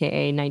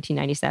 aka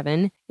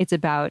 1997, it's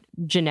about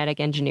genetic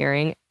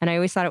engineering. And I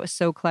always thought it was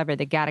so clever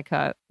that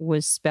Gattaca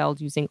was spelled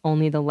using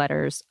only the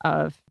letters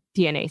of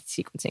DNA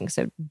sequencing.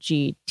 So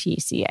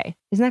GTCA.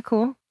 Isn't that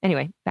cool?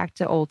 Anyway, back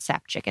to old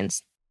sap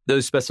chickens.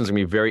 Those specimens are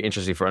going to be very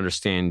interesting for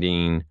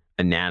understanding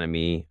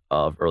anatomy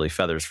of early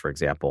feathers, for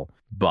example.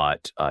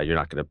 But you're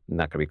not going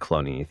to be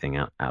cloning anything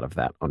out of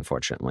that,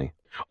 unfortunately.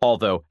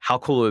 Although, how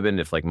cool would it have been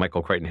if like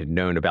Michael Crichton had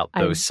known about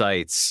those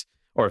sites,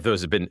 or if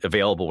those had been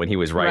available when he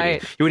was writing.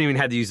 Right. He wouldn't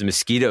even have to use the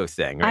mosquito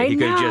thing. Right? He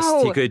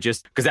could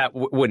just because that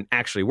wouldn't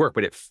actually work,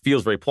 but it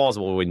feels very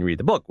plausible when you read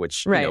the book,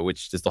 which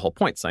which is the whole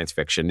point. Science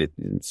fiction.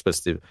 It's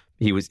supposed to.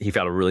 He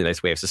found a really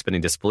nice way of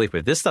suspending disbelief. But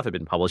if this stuff had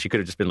been published, he could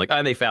have just been like,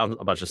 and they found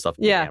a bunch of stuff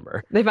in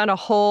amber. They found a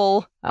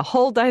whole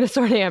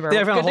dinosaur in amber.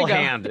 They found a whole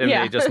hand, and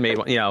they just made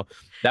one.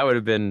 That would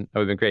have been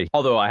great.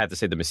 Although I have to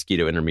say the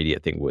mosquito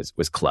intermediate thing was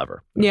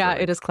clever.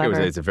 It is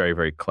clever. It's a very,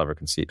 very clever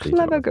conceit.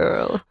 Clever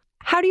girl.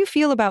 How do you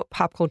feel about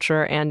pop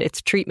culture and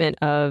its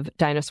treatment of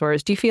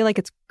dinosaurs? Do you feel like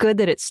it's good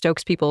that it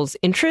stokes people's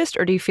interest,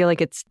 or do you feel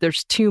like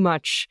there's too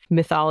much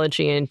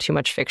mythology and too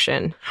much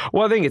fiction?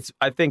 Well,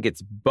 I think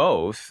it's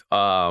both.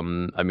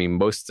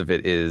 Most of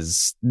it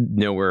is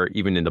nowhere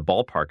even in the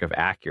ballpark of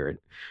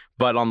accurate.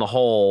 But on the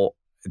whole,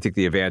 I think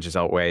the advantages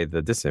outweigh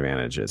the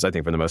disadvantages. I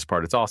think for the most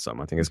part, it's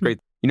awesome. I think it's great.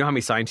 You know how many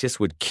scientists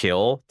would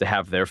kill to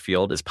have their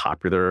field as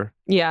popular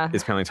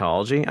as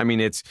paleontology?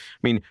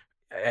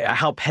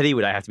 How petty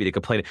would I have to be to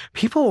complain?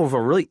 People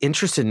are really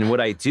interested in what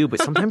I do,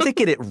 but sometimes they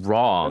get it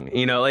wrong.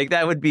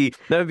 That would be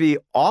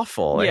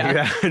awful.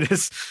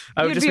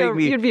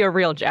 You'd be a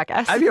real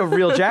jackass. I'd be a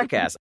real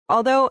jackass.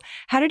 Although,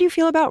 how did you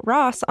feel about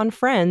Ross on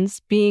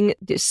Friends being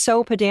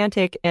so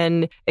pedantic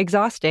and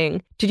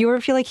exhausting? Did you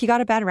ever feel like he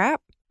got a bad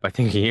rap? I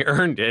think he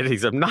earned it.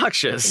 He's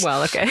obnoxious.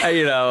 Well, okay.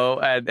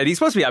 And he's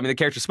supposed to be, the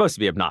character's supposed to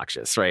be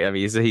obnoxious, right?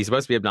 He's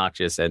supposed to be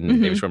obnoxious, and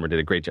David Schwimmer did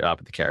a great job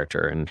with the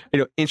character. And,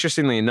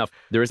 interestingly enough,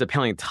 there is a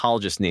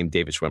paleontologist named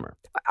David Schwimmer.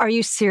 Are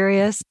you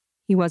serious?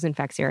 He was, in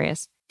fact,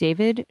 serious.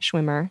 David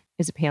Schwimmer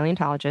is a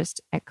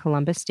paleontologist at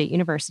Columbus State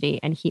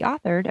University, and he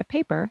authored a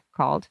paper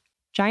called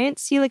Giant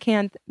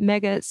Coelacanth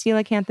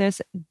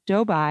Megacoelacanthus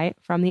dobi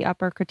from the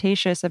Upper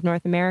Cretaceous of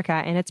North America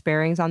and its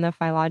bearings on the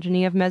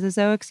phylogeny of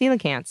Mesozoic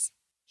coelacanths.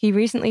 He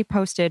recently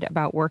posted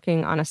about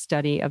working on a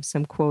study of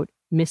some, quote,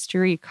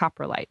 mystery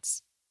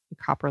coprolites. A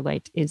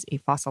coprolite is a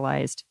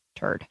fossilized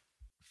turd.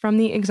 From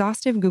the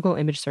exhaustive Google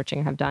image searching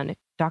I have done,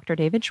 Dr.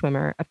 David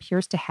Schwimmer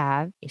appears to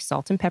have a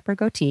salt and pepper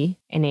goatee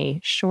and a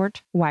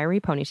short, wiry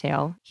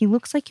ponytail. He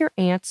looks like your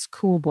aunt's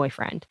cool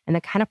boyfriend and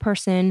the kind of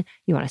person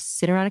you want to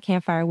sit around a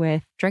campfire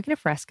with, drinking a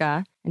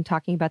Fresca and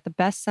talking about the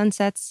best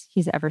sunsets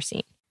he's ever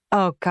seen.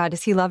 Oh, God,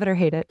 does he love it or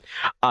hate it?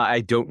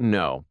 I don't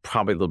know.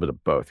 Probably a little bit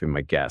of both, in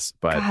my guess.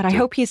 But God, I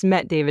hope he's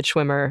met David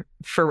Schwimmer.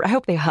 I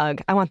hope they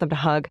hug. I want them to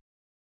hug.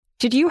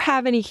 Did you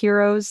have any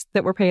heroes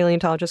that were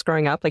paleontologists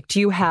growing up? Like,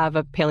 do you have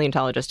a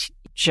paleontologist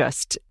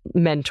just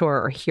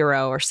mentor or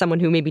hero or someone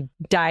who maybe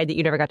died that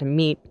you never got to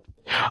meet?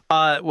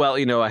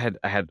 Well, I had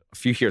a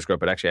few heroes grow up,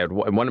 but actually I had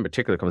one in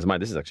particular comes to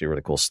mind. This is actually a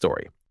really cool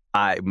story.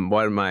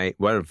 One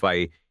of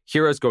my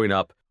heroes growing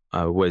up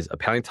was a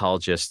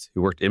paleontologist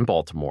who worked in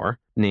Baltimore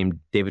named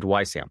David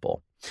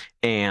Weissample.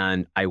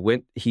 And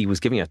he was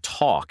giving a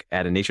talk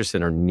at a nature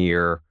center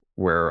near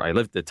where I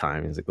lived at the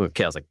time. I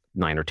was like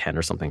 9 or 10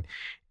 or something.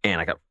 And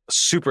I got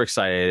super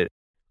excited.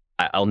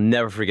 I'll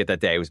never forget that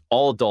day. It was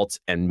all adults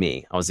and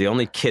me. I was the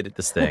only kid at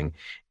this thing.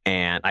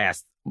 And I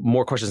asked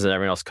more questions than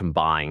everyone else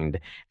combined.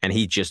 And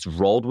he just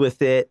rolled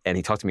with it. And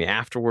he talked to me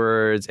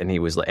afterwards. And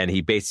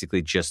he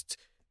basically just,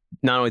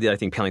 not only did I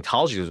think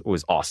paleontology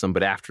was awesome,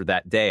 but after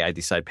that day, I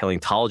decided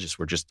paleontologists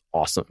were just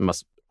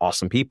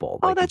awesome people.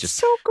 Oh, that's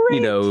so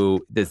great.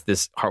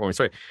 This heartwarming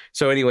story.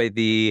 So anyway,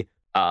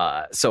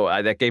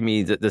 that gave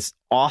me this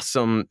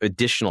awesome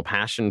additional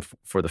passion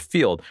for the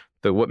field.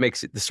 But what makes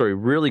the story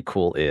really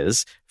cool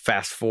is,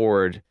 fast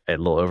forward a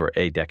little over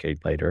a decade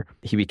later,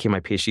 he became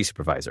my PhD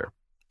supervisor.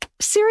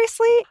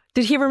 Seriously?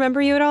 Did he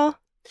remember you at all?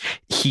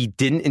 He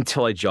didn't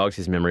until I jogged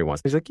his memory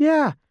once. He's like,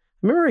 yeah,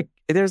 remember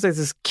there's like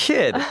this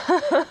kid.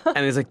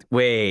 And he's like,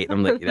 wait.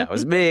 I'm like, that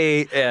was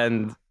me.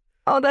 And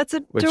oh, that's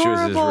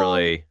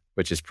adorable.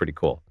 Which is pretty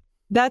cool.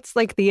 That's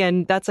like the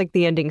end. That's like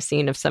the ending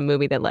scene of some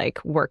movie that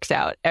like works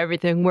out.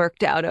 Everything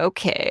worked out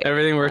okay.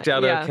 Everything worked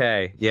out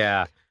okay.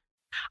 Yeah.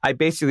 I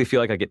basically feel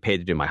like I get paid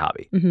to do my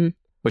hobby,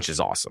 which is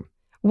awesome.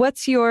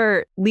 What's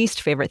your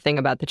least favorite thing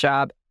about the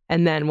job?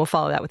 And then we'll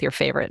follow that with your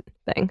favorite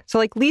thing. So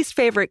like least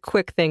favorite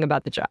quick thing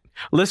about the job.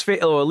 Least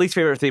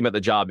favorite thing about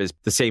the job is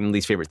the same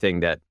least favorite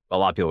thing that a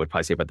lot of people would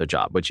probably say about their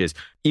job, which is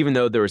even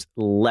though there's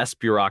less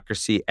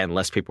bureaucracy and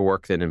less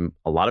paperwork than in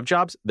a lot of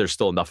jobs, there's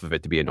still enough of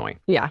it to be annoying.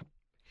 Yeah.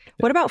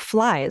 What about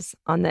flies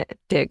on the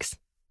digs?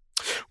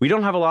 We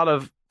don't have a lot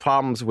of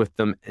problems with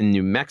them in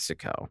New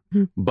Mexico.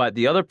 But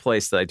the other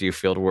place that I do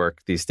field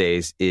work these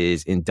days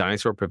is in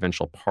Dinosaur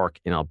Provincial Park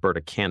in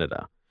Alberta,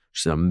 Canada,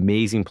 which is an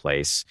amazing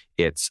place.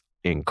 It's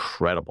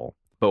incredible.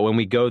 But when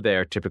we go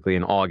there, typically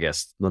in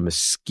August, the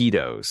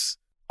mosquitoes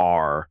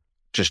are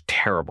just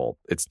terrible.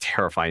 It's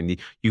terrifying.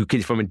 You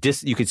could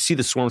see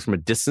the swarms from a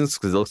distance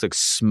because it looks like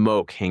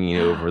smoke hanging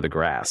over the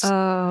grass.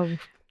 Oh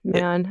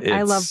man,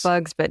 I love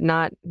bugs, but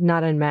not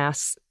en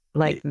masse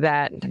like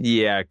that.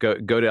 Yeah,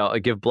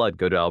 give blood.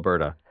 Go to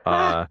Alberta.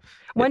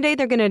 One day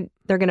they're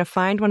gonna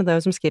find one of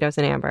those mosquitoes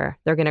in amber.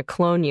 They're gonna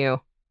clone you.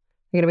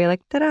 They're gonna be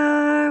like,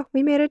 ta-da!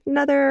 We made it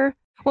another.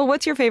 Well,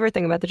 what's your favorite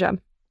thing about the job?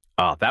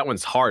 Oh, that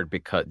one's hard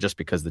because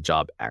the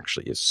job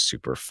actually is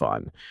super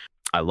fun.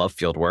 I love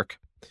field work.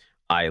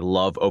 I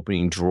love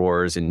opening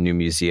drawers in new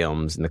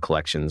museums and the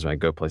collections when I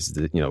go places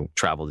to,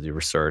 travel to do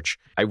research.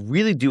 I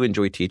really do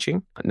enjoy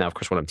teaching. Now, of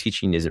course, what I'm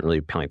teaching isn't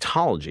really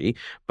paleontology,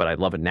 but I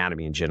love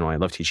anatomy in general. I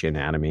love teaching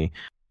anatomy.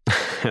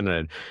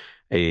 And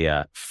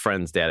a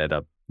friend's dad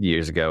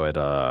years ago at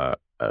a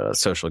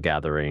social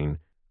gathering,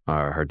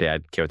 her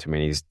dad came up to me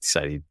and he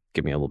decided he'd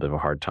give me a little bit of a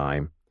hard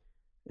time.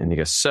 And he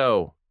goes,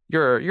 "So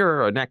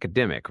you're an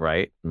academic,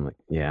 right?" I'm like,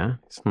 "Yeah."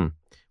 What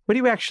do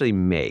you actually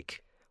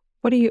make?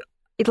 What do you...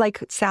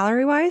 Like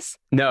salary wise?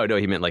 No,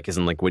 he meant like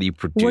isn't like what do you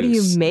produce? What do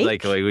you make?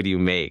 Like what do you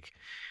make?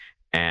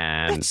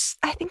 And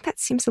I think that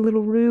seems a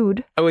little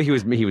rude. Oh, he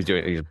was being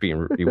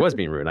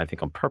rude, I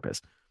think on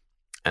purpose.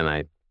 And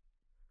I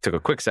took a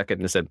quick second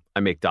and said, "I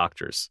make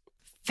doctors."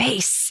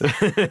 Face.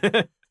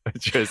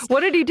 What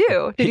did he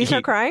do? Did he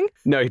start crying?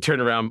 No, he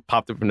turned around,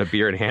 popped open a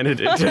beer, and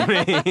handed it to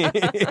me.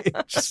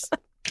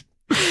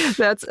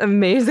 That's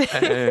amazing.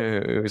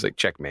 It was like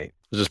checkmate. It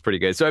was just pretty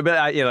good. So, but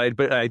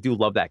I do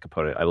love that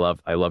component. I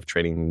love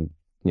training,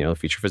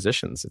 future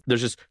physicians.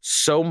 There's just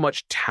so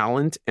much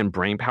talent and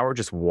brain power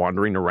just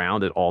wandering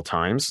around at all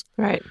times.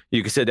 Right.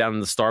 You can sit down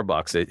in the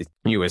Starbucks at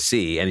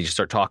USC and you just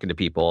start talking to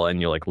people and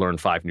you'll learn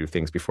 5 new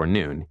things before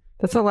noon.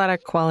 That's a lot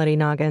of quality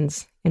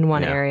noggins in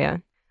one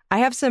area. I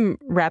have some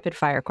rapid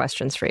fire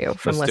questions for you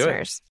from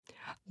listeners.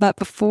 But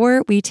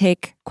before we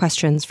take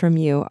questions from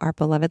you, our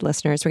beloved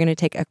listeners, we're going to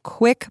take a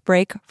quick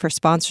break for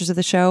sponsors of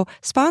the show.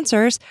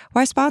 Sponsors?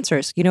 Why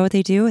sponsors? You know what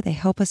they do? They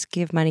help us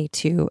give money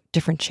to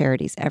different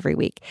charities every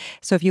week.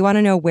 So if you want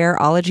to know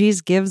where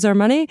Ologies gives our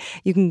money,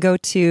 you can go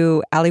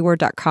to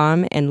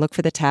alieward.com and look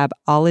for the tab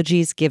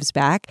Ologies Gives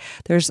Back.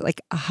 There's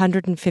like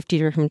 150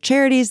 different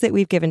charities that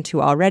we've given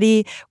to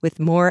already, with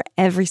more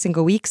every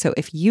single week. So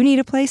if you need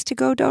a place to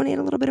go donate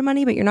a little bit of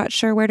money, but you're not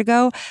sure where to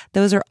go,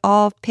 those are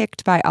all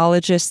picked by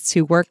ologists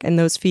who work in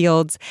those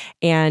fields.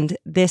 And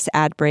this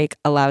ad break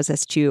allows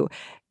us to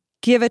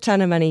give a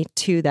ton of money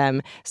to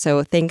them.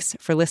 So thanks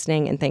for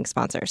listening and thanks,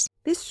 sponsors.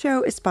 This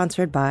show is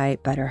sponsored by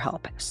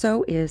BetterHelp.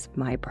 So is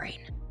my brain.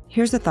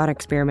 Here's a thought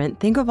experiment.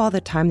 Think of all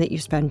the time that you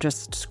spend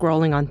just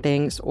scrolling on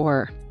things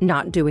or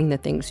not doing the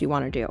things you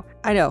want to do.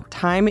 I know,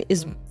 time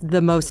is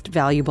the most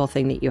valuable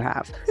thing that you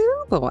have.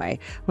 Oh boy,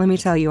 let me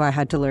tell you, I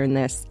had to learn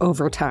this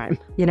over time.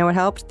 You know what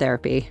helped?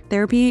 Therapy.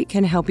 Therapy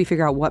can help you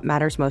figure out what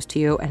matters most to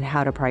you and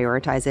how to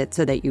prioritize it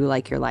so that you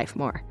like your life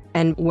more.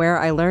 And where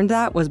I learned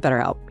that was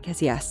BetterHelp,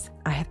 because yes,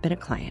 I have been a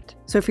client.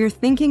 So if you're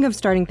thinking of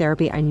starting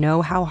therapy, I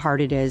know how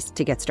hard it is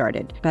to get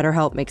started.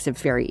 BetterHelp makes it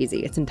very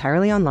easy. It's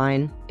entirely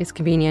online, it's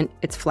convenient,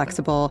 it's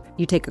flexible.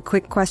 You take a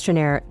quick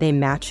questionnaire, they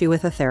match you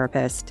with a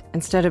therapist.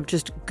 Instead of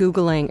just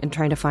Googling and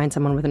trying to find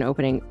someone with an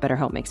opening,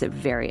 BetterHelp makes it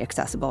very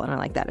accessible, and I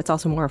like that. It's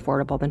also more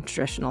affordable than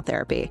traditional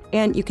therapy.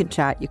 And you can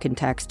chat, you can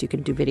text, you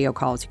can do video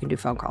calls, you can do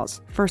phone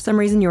calls. For some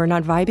reason you are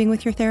not vibing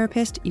with your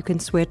therapist, you can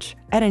switch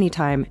at any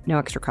time, no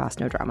extra cost,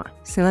 no drama.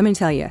 So let me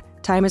tell you,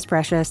 time is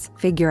precious.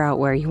 Figure out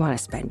where you want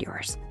to spend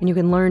yours. And you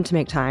can learn to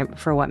make time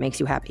for what makes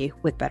you happy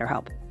with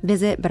BetterHelp.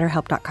 Visit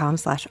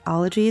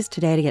betterhelp.com/ologies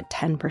today to get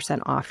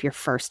 10% off your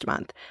first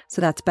month.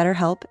 So that's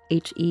BetterHelp,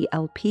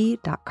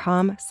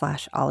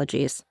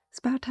 HELP.com/ologies. It's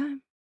about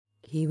time.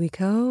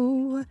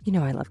 KiwiCo. You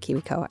know I love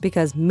KiwiCo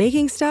because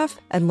making stuff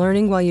and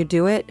learning while you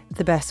do it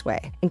the best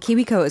way. And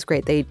KiwiCo is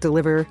great. They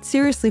deliver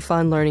seriously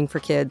fun learning for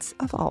kids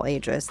of all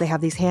ages. They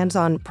have these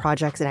hands-on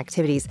projects and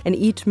activities, and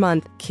each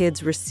month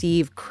kids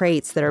receive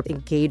crates that are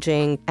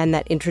engaging and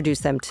that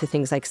introduce them to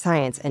things like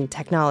science and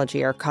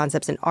technology or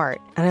concepts in art.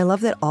 And I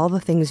love that all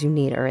the things you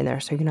need are in there,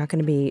 so you're not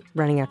going to be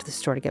running out to the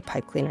store to get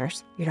pipe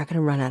cleaners. You're not going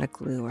to run out of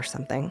glue or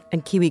something.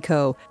 And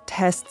KiwiCo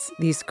tests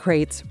these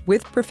crates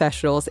with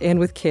professionals and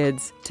with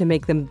kids to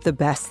make them the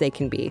best they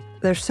can be.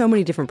 There's so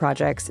many different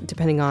projects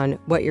depending on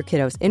what your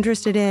kiddo's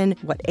interested in,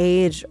 what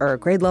age or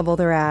grade level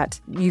they're at.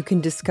 You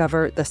can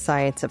discover the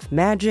science of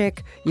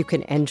magic. You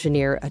can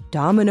engineer a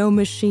domino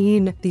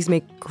machine. These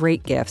make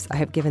great gifts. I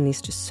have given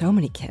these to so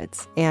many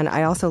kids. And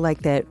I also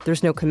like that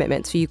there's no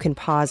commitment, so you can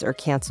pause or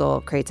cancel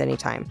crates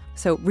anytime.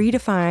 So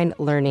redefine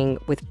learning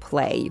with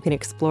play. You can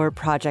explore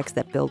projects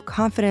that build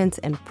confidence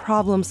and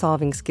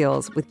problem-solving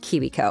skills with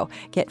KiwiCo.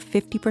 Get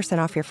 50%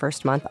 off your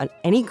first month on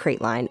any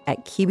crate line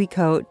at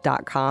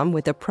KiwiCo.com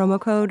with the promo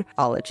code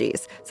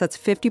OLOGIES. So that's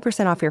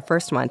 50% off your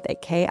first month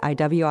at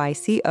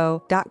KiwiCo.com,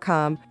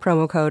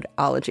 promo code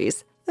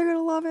OLOGIES. They're going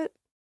to love it.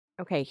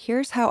 Okay,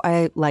 here's how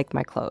I like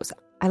my clothes.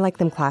 I like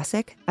them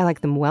classic, I like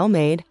them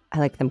well-made, I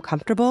like them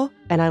comfortable,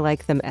 and I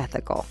like them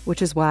ethical,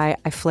 which is why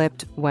I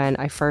flipped when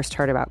I first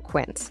heard about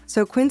Quince.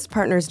 So Quince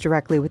partners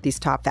directly with these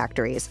top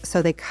factories,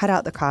 so they cut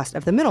out the cost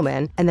of the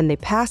middleman, and then they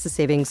pass the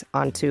savings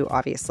on to,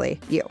 obviously,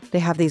 you. They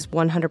have these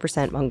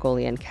 100%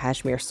 Mongolian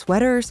cashmere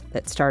sweaters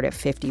that start at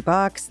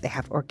 $50. They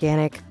have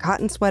organic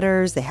cotton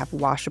sweaters. They have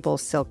washable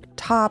silk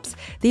tops.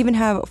 They even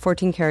have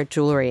 14-karat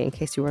jewelry in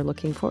case you are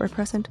looking for a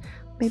present,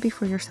 maybe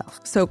for yourself.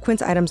 So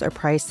Quince items are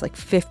priced like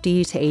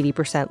 50 to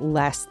 80%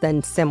 less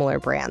than similar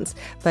brands.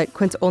 But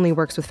Quince only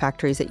works with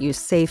factories that use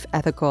safe,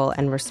 ethical,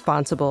 and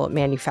responsible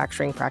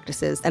manufacturing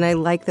practices. And I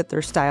like that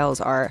their styles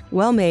are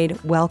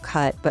well-made,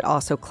 well-cut, but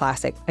also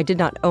classic. I did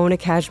not own a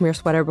cashmere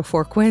sweater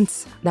before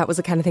Quince. That was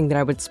the kind of thing that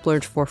I would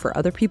splurge for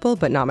other people,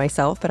 but not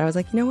myself. But I was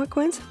like, you know what,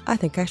 Quince? I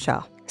think I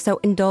shall.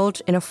 So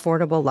indulge in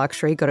affordable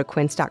luxury. Go to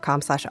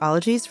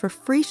quince.com/ologies for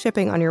free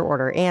shipping on your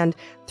order and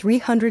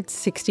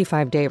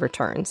 365-day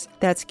returns.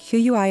 That's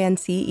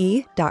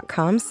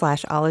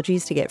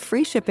QUINCE.com/ologies to get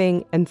free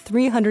shipping and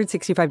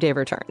 365-day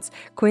returns.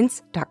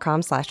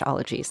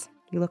 Quince.com/ologies.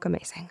 You look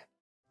amazing.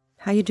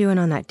 How you doing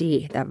on that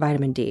D, that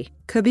vitamin D?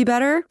 Could be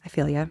better. I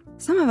feel ya.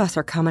 Some of us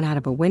are coming out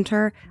of a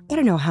winter. I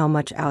don't know how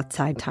much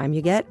outside time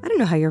you get. I don't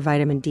know how your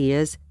vitamin D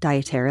is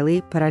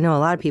dietarily, but I know a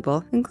lot of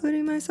people,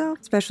 including myself,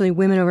 especially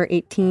women over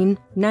 18,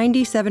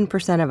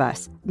 97% of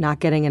us not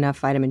getting enough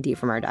vitamin D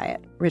from our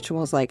diet.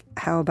 Ritual's like,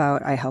 how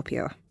about I help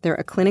you? They're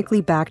a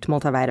clinically backed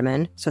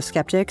multivitamin. So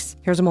skeptics,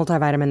 here's a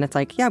multivitamin that's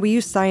like, yeah, we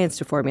use science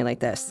to formulate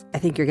this. I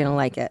think you're going to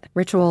like it.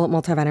 Ritual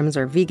multivitamins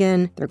are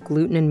vegan. They're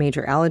gluten and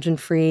major allergen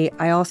free.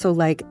 I also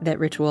like that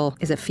Ritual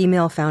is a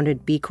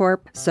female-founded B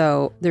Corp.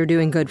 So they're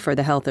doing good for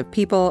the health of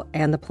people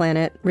and the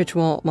planet.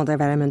 Ritual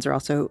multivitamins are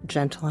also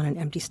gentle on an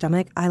empty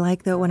stomach. I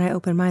like that when I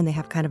open mine, they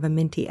have kind of a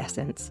minty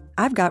essence.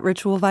 I've got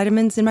Ritual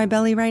vitamins in my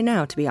belly right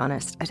now, to be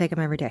honest. I take them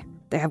every day.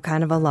 They have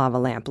kind of a lava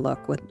lamp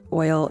look with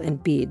oil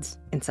and beads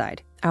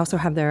inside. I also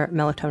have their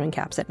melatonin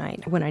caps at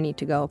night when I need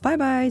to go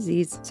bye-bye,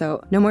 Z's.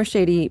 So no more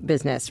shady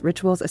business.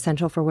 Ritual's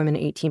Essential for Women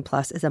 18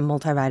 Plus is a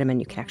multivitamin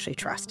you can actually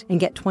trust. And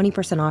get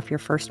 20% off your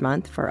first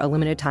month for a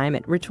limited time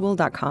at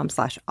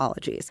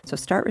ritual.com/ologies. So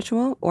start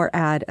Ritual or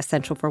add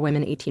Essential for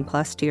Women 18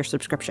 Plus to your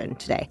subscription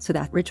today. So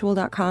that's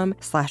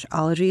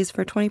ritual.com/ologies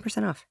for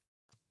 20% off.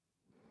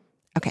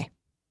 Okay,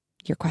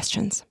 your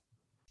questions.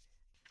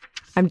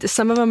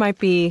 Some of them might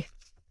be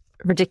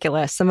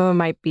ridiculous. Some of them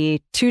might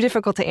be too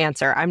difficult to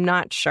answer. I'm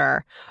not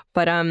sure.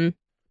 But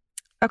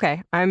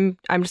okay, I'm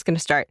just going to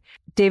start.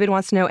 David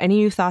wants to know, any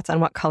new thoughts on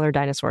what color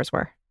dinosaurs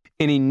were?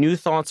 Any new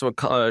thoughts on what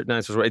color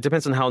dinosaurs were? It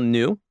depends on how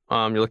new.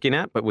 you're looking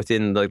at, but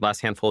within the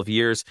last handful of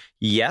years,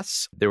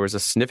 yes, there was a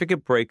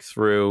significant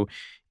breakthrough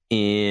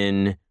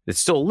in, it's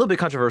still a little bit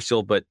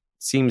controversial, but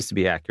seems to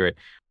be accurate,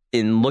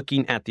 in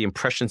looking at the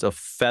impressions of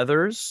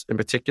feathers in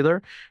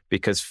particular,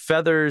 because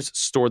feathers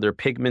store their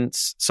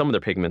pigments, some of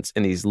their pigments,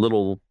 in these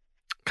little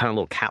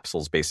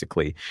capsules,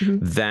 basically,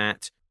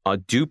 that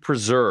do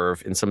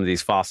preserve in some of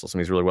these fossils, some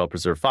of these really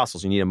well-preserved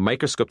fossils. You need a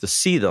microscope to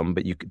see them,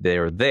 but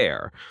they're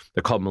there.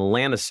 They're called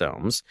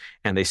melanosomes,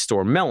 and they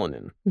store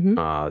melanin,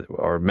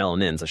 or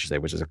melanins, I should say,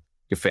 which is a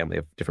family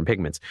of different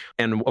pigments.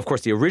 And of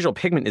course, the original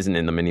pigment isn't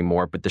in them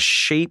anymore, but the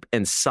shape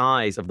and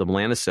size of the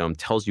melanosome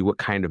tells you what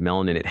kind of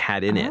melanin it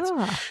had in it.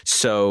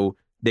 So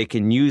they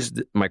can use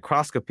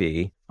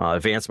microscopy,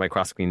 advanced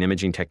microscopy and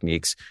imaging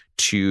techniques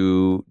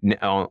to,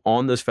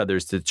 on those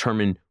feathers, to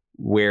determine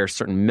where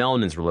certain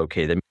melanins were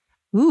located.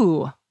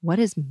 Ooh, what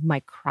is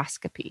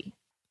microscopy?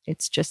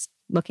 It's just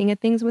looking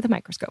at things with a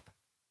microscope.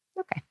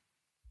 Okay.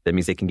 That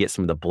means they can get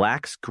some of the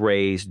blacks,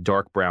 grays,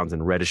 dark browns,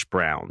 and reddish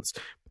browns,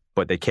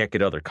 but they can't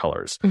get other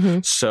colors.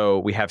 So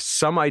we have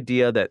some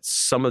idea that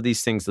some of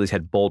these things at least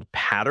had bold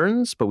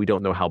patterns, but we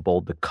don't know how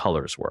bold the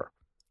colors were.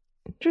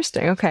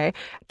 Interesting. Okay.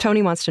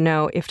 Tony wants to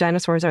know, if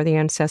dinosaurs are the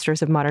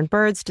ancestors of modern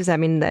birds, does that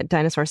mean that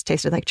dinosaurs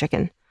tasted like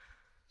chicken?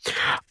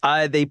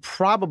 They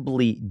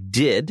probably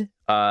did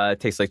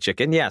taste like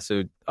chicken. Yeah.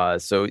 So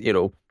you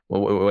know,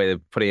 one way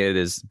of putting it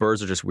is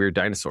birds are just weird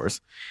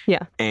dinosaurs.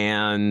 Yeah.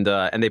 And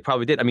they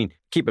probably did. I mean,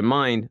 keep in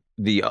mind,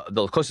 the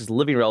closest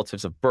living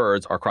relatives of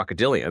birds are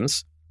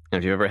crocodilians. And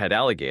if you've ever had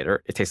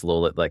alligator, it tastes a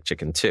little bit like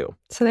chicken too.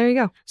 So there you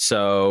go.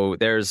 So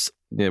there's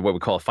what we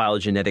call a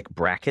phylogenetic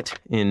bracket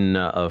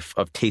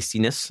of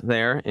tastiness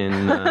there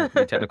in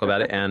being technical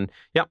about it. And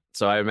yeah,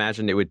 so I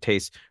imagine it would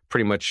taste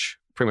pretty much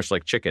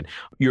like chicken.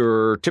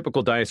 Your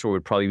typical dinosaur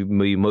would probably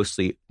be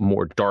mostly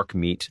more dark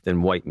meat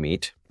than white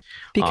meat.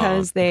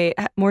 Because they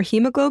have more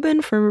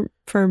hemoglobin for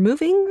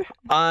moving?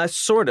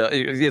 Sort of.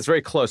 It's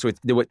very close. So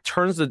what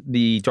turns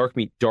the dark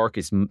meat dark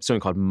is something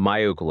called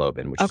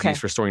myoglobin, which is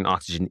used for storing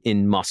oxygen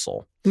in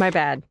muscle. My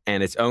bad.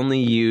 And it's only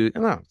used...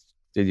 Oh,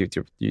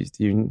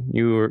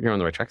 you're on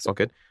the right track. It's all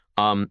good.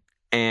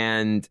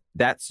 And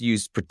that's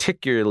used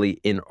particularly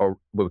in what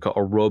we call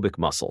aerobic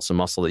muscle. So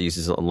muscle that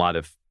uses a lot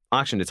of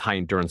oxygen. It's high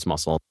endurance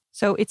muscle.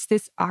 So it's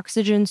this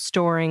oxygen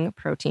storing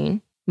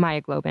protein,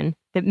 myoglobin,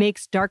 that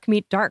makes dark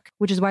meat dark,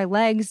 which is why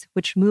legs,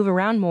 which move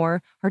around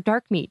more, are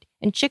dark meat,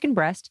 and chicken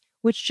breast,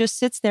 which just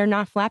sits there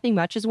not flapping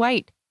much, is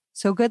white.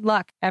 So good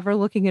luck ever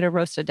looking at a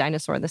roasted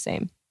dinosaur the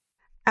same.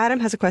 Adam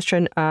has a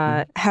question.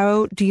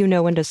 How do you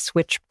know when to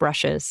switch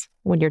brushes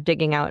when you're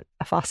digging out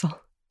a fossil?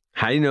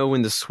 How do you know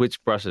when to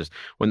switch brushes?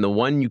 When the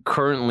one you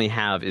currently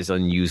have is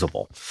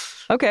unusable.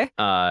 Okay.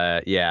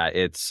 Yeah,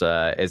 it's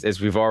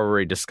as we've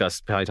already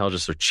discussed,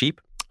 paleontologists are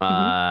cheap.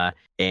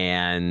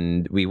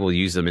 And we will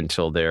use them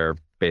until they're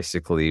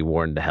basically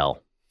worn to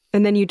hell.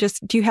 And then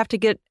do you have to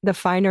get the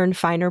finer and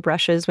finer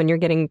brushes when you're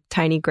getting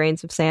tiny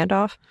grains of sand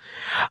off?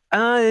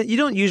 You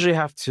don't usually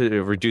have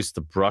to reduce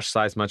the brush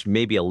size much,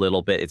 maybe a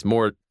little bit. It's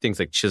more things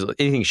like chisel,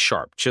 anything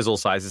sharp, chisel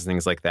sizes,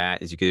 things like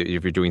that. If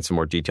you're doing some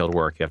more detailed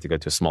work, you have to go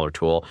to a smaller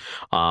tool.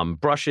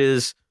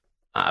 Brushes,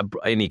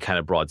 any kind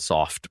of broad,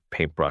 soft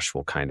paintbrush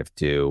will kind of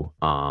do.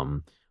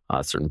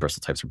 Certain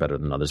bristle types are better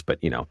than others, but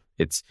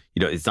it's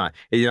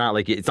not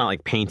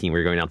like painting where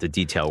you're going out to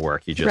detail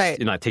work. You're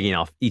not taking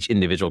off each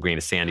individual grain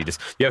of sand.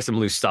 You have some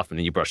loose stuff and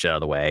then you brush it out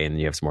of the way, and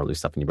you have some more loose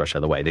stuff and you brush it out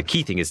of the way. The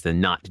key thing is to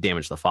not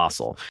damage the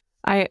fossil.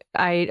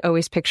 I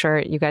always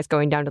picture you guys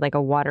going down to like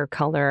a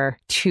watercolor,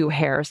 2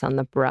 hairs on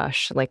the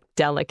brush, like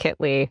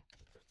delicately.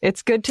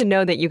 It's good to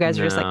know that you guys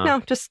are just like, no,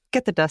 just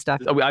get the dust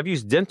off. I've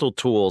used dental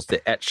tools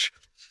to etch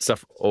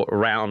stuff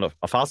around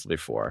a fossil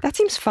before. That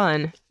seems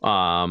fun.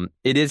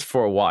 It is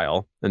for a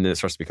while, and then it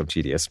starts to become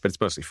tedious, but it's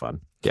mostly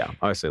fun. Yeah,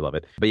 I honestly love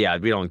it. But yeah,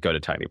 we don't go to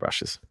tiny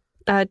brushes.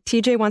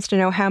 TJ wants to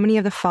know how many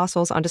of the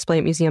fossils on display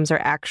at museums are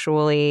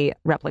actually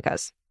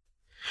replicas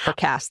or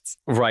casts.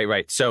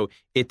 Right. So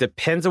it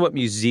depends on what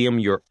museum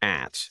you're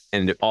at,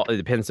 and it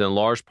depends in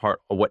large part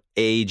on what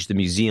age the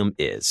museum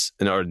is,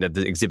 or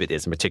the exhibit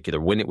is in particular,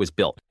 when it was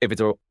built. If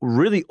it's a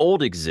really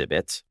old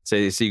exhibit,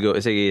 say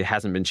it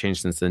hasn't been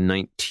changed since the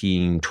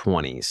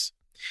 1920s,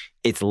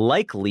 it's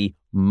likely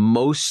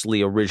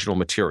mostly original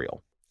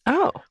material.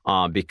 Oh.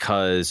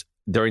 Because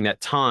during that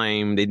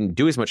time, they didn't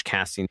do as much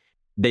casting.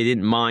 They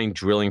didn't mind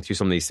drilling through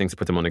some of these things to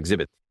put them on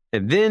exhibit.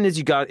 And then as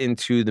you got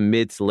into the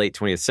mid to late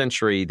 20th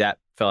century, that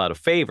fell out of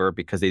favor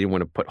because they didn't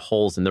want to put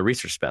holes in the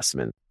research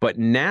specimen. But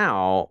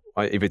now,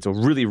 if it's a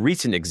really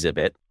recent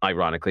exhibit,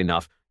 ironically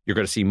enough, you're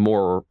going to see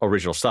more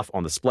original stuff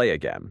on display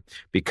again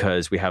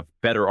because we have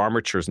better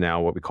armatures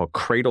now, what we call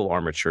cradle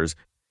armatures.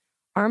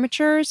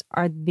 Armatures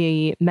are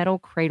the metal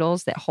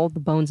cradles that hold the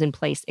bones in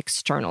place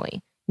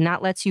externally. And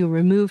that lets you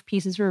remove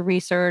pieces for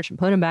research and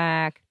put them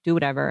back, do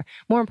whatever.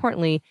 More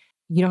importantly,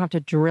 you don't have to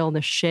drill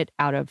the shit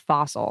out of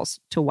fossils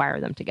to wire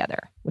them together,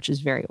 which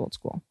is very old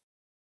school.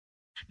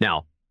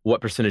 Now,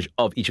 what percentage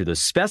of each of those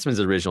specimens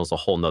is original is a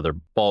whole nother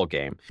ball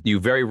game.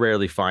 You very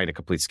rarely find a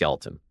complete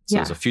skeleton. So Yeah.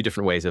 there's a few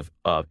different ways of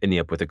ending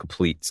up with a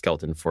complete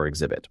skeleton for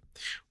exhibit.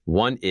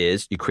 One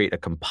is you create a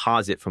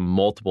composite from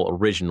multiple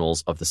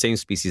originals of the same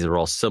species that are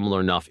all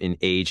similar enough in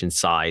age and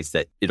size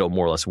that it'll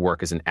more or less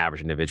work as an average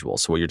individual.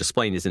 So what you're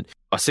displaying isn't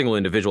a single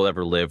individual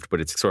ever lived,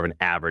 but it's sort of an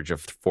average of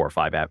 4 or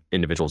 5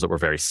 individuals that were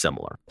very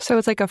similar. So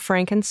it's like a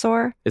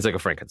Frankensaur? It's like a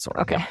Frankensaur.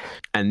 Okay. Yeah.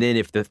 And then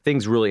if the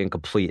thing's really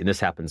incomplete, and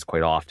this happens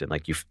quite often,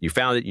 like you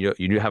found it,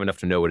 you have enough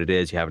to know what it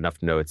is, you have enough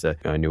to know it's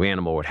a new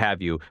animal, what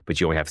have you, but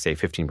you only have, say,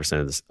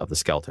 15% of the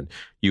skeleton.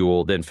 You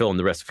will then fill in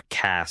the rest of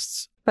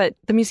casts. But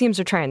the museums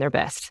are trying their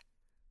best.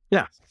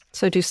 Yeah.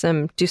 So do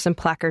some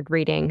placard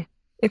reading.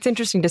 It's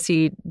interesting to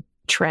see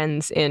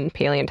trends in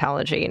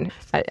paleontology. And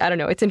I don't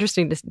know, it's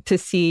interesting to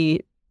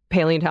see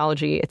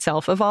paleontology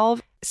itself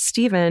evolve.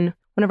 Stephen,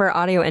 one of our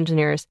audio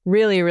engineers,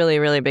 really, really,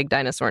 really big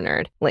dinosaur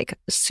nerd, like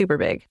super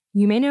big.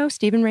 You may know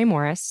Stephen Ray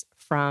Morris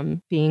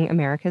from being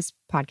America's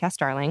podcast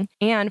darling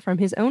and from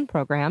his own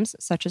programs,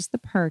 such as the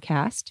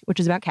Purrrcast, which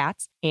is about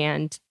cats,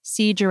 and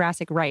See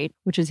Jurassic Right,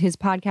 which is his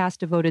podcast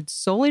devoted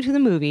solely to the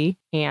movie,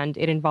 and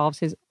it involves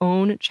his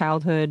own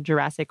childhood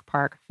Jurassic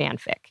Park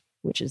fanfic,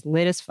 which is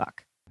lit as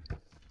fuck.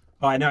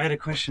 Oh, I know. I had a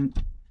question.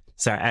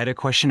 Sorry, I had a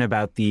question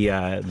about the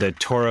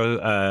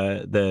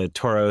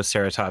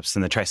Toroceratops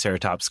and the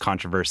Triceratops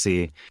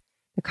controversy.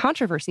 The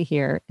controversy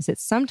here is that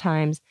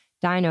sometimes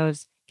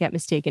dinos get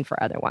mistaken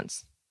for other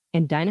ones.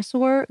 And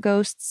dinosaur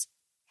ghosts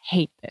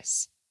hate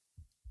this.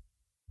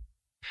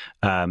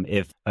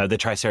 If the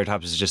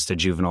Triceratops is just a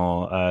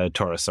juvenile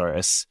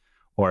Torosaurus,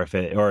 or if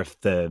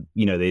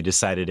they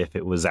decided if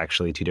it was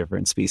actually 2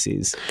 different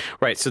species.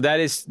 Right. So that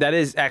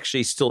is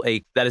actually still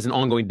that is an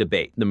ongoing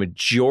debate. The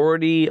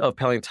majority of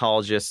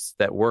paleontologists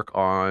that work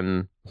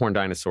on horned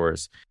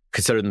dinosaurs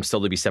consider them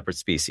still to be separate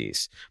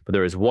species. But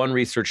there is one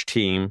research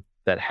team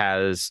that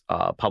has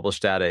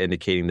published data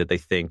indicating that they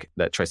think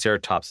that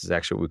Triceratops is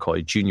actually what we call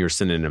a junior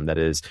synonym. That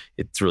is,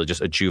 it's really just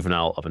a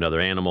juvenile of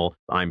another animal.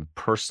 I'm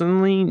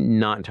personally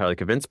not entirely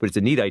convinced, but it's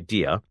a neat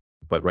idea.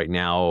 But right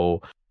now,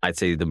 I'd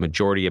say the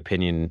majority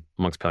opinion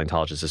amongst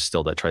paleontologists is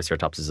still that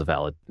Triceratops is a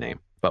valid name.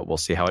 But we'll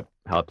see how it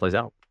plays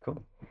out.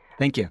 Cool.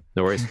 Thank you.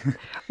 No worries.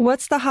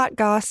 What's the hot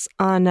goss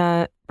on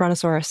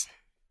Brontosaurus?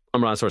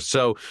 On Brontosaurus.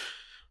 So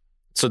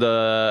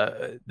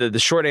the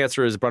short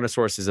answer is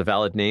Brontosaurus is a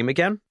valid name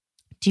again.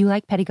 Do you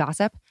like petty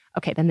gossip?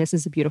 Okay, then this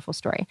is a beautiful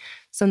story.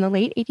 So in the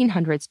late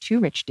 1800s,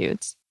 2 rich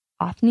dudes,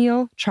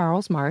 Othniel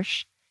Charles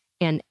Marsh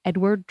and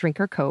Edward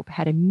Drinker Cope,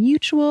 had a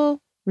mutual,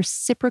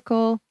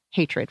 reciprocal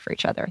hatred for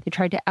each other. They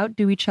tried to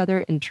outdo each other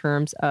in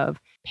terms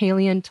of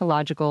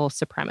paleontological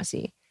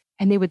supremacy.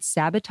 And they would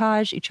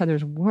sabotage each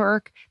other's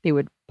work. They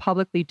would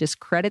publicly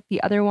discredit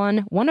the other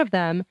one. One of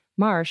them,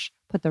 Marsh,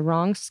 put the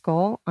wrong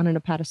skull on an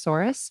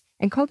Apatosaurus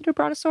and called it a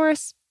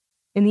Brontosaurus.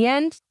 In the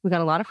end, we got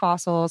a lot of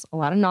fossils, a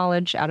lot of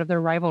knowledge out of their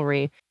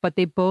rivalry, but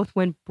they both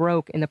went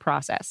broke in the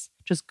process.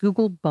 Just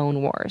Google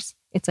Bone Wars.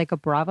 It's like a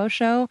Bravo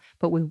show,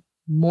 but with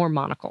more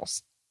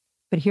monocles.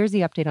 But here's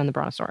the update on the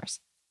Brontosaurus.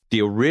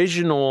 The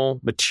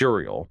original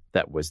material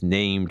that was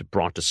named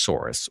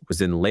Brontosaurus was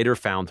then later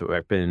found to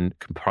have been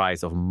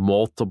comprised of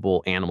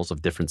multiple animals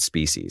of different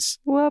species.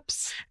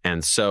 Whoops.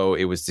 And so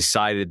it was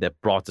decided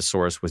that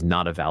Brontosaurus was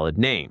not a valid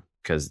name.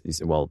 Because,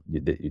 well,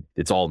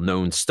 it's all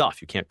known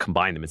stuff. You can't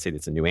combine them and say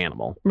it's a new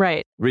animal.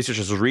 Right.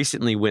 Researchers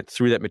recently went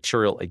through that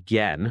material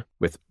again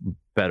with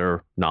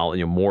better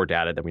knowledge, more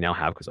data that we now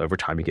have, because over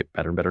time you get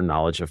better and better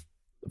knowledge of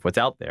what's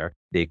out there.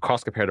 They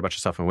cross-compared a bunch of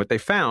stuff, and what they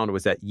found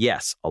was that,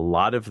 yes, a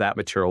lot of that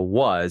material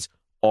was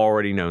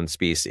already known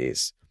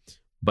species,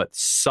 but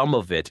some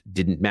of it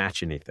didn't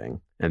match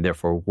anything, and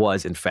therefore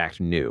was, in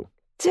fact, new.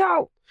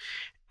 Dope.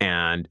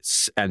 And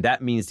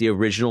that means the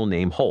original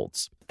name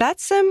holds.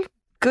 That's some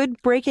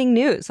good breaking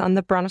news on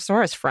the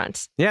Brontosaurus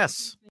front.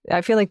 Yes. I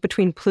feel like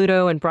between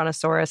Pluto and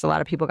Brontosaurus, a lot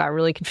of people got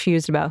really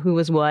confused about who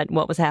was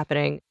what was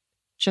happening.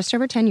 Just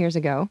over 10 years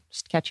ago,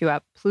 just to catch you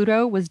up,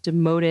 Pluto was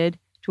demoted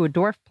to a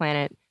dwarf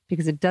planet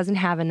because it doesn't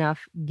have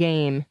enough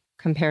game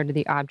compared to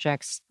the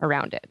objects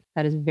around it.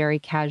 That is a very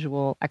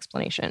casual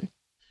explanation.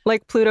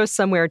 Like Pluto's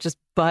somewhere just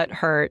butt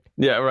hurt.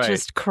 Yeah, right.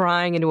 Just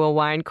crying into a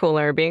wine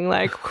cooler, being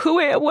like,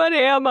 what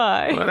am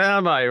I? What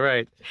am I?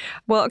 Right.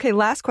 Well, okay,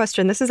 last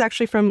question. This is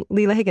actually from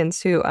Leela Higgins,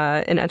 who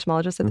an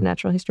entomologist at the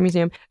Natural History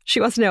Museum.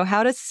 She wants to know,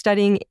 how does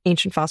studying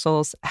ancient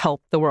fossils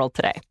help the world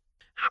today?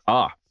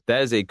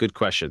 That is a good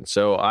question.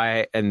 So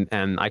I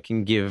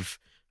can give,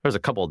 there's a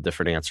couple of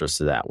different answers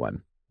to that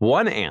one.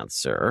 One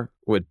answer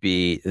would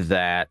be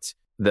that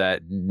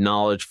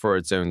knowledge for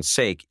its own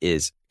sake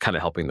is kind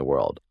of helping the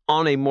world.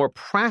 On a more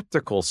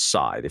practical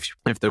side,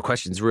 if the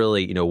question is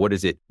really,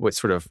 what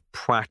sort of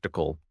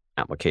practical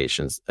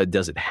applications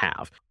does it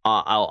have?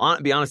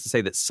 I'll be honest to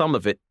say that some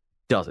of it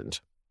doesn't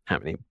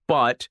have any,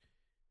 but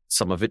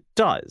some of it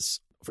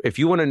does. If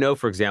you want to know,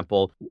 for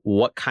example,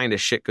 what kind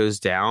of shit goes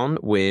down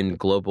when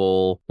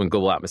global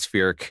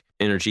atmospheric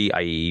energy,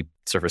 i.e.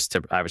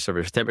 average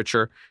surface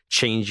temperature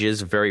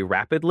changes very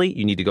rapidly,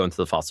 you need to go into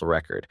the fossil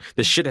record.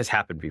 This shit has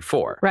happened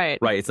before. Right.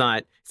 It's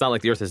not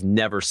like the Earth has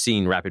never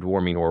seen rapid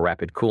warming or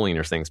rapid cooling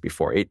or things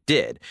before. It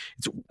did.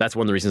 That's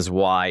one of the reasons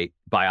why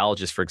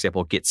biologists, for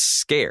example, get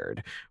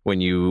scared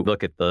when you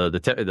look at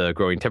the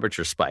growing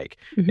temperature spike.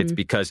 Mm-hmm. It's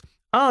because,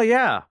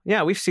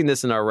 we've seen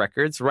this in our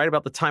records right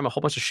about the time a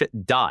whole bunch of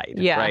shit died.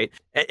 Yeah. Right.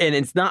 And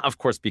it's not, of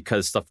course,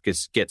 because stuff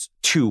gets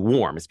too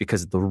warm. It's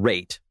because of the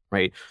rate.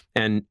 Right.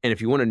 And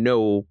if you want to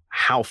know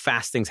how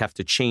fast things have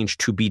to change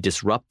to be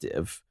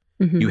disruptive,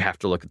 you have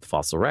to look at the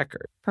fossil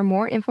record. For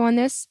more info on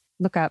this,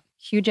 look up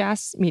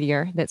huge-ass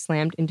meteor that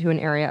slammed into an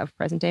area of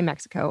present-day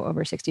Mexico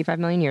over 65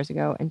 million years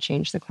ago and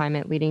changed the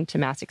climate, leading to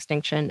mass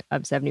extinction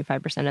of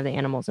 75% of the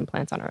animals and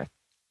plants on Earth,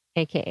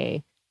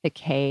 a.k.a. the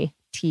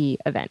KT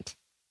event,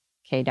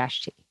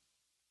 K-T.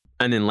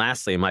 And then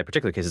lastly, in my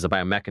particular case as a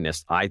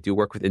biomechanist, I do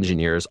work with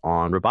engineers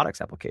on robotics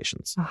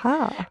applications.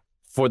 Aha.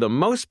 For the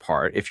most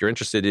part, if you're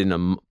interested in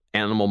an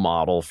animal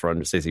model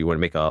for, say, you want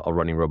to make a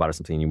running robot or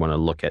something, you want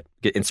to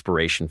get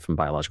inspiration from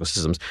biological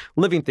systems,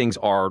 living things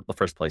are the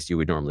first place you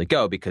would normally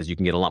go because you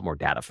can get a lot more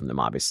data from them,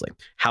 obviously.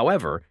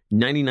 However,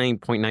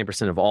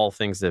 99.9% of all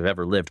things that have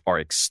ever lived are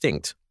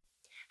extinct.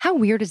 How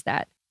weird is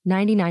that?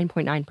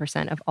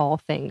 99.9% of all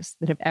things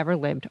that have ever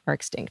lived are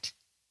extinct.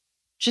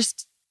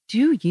 Just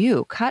do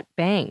you. Cut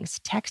bangs.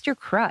 Text your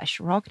crush.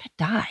 We're all going to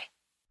die.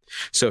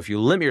 So if you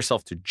limit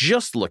yourself to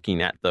just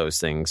looking at those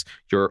things,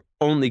 you're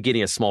only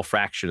getting a small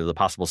fraction of the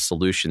possible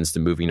solutions to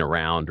moving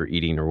around or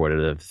eating or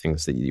whatever the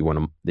things that you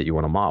want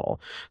to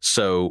model.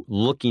 So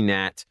looking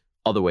at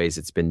other ways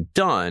it's been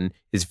done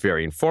is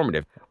very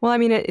informative. Well, I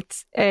mean,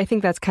 I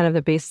think that's kind of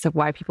the basis of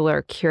why people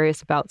are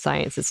curious about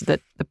science, is that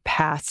the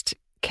past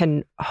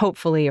can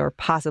hopefully or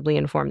possibly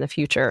inform the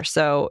future.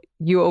 So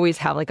you always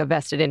have like a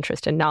vested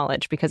interest in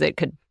knowledge because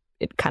it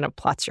kind of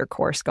plots your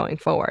course going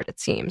forward, it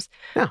seems.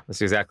 Yeah,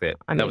 that's exactly it.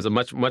 That was a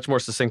much more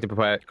succinct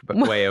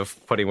way of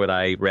putting what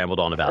I rambled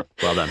on about.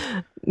 Well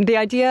done. The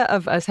idea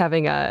of us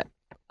having a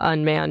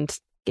unmanned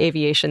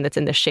aviation that's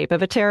in the shape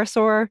of a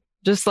pterosaur,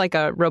 just like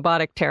a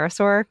robotic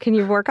pterosaur, can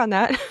you work on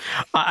that?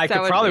 I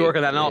could probably work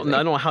on that. I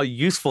don't know how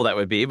useful that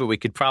would be, but we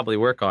could probably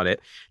work on it.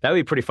 That would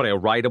be pretty funny. A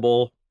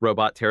rideable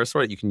robot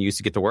pterosaur that you can use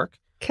to get to work.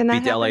 Can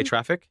that beat the LA happen?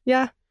 traffic?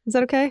 Yeah. Is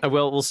that okay?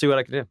 We'll see what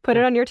I can do. Put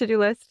it on your to-do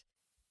list.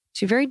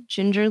 To very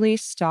gingerly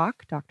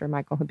stalk Dr.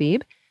 Michael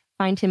Habib,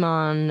 find him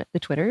on the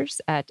Twitters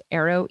at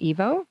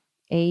AeroEvo,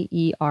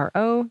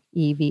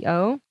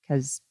 AeroEvo,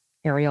 because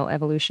aerial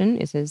evolution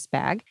is his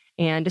bag.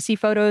 And to see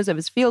photos of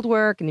his field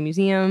work in the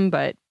museum,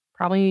 but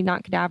probably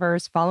not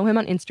cadavers, follow him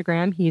on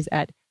Instagram. He's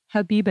at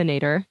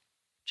Habibinator,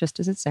 just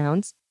as it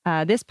sounds.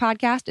 This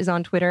podcast is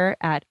on Twitter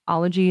at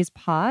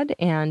OlogiesPod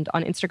and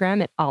on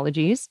Instagram at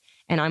Ologies.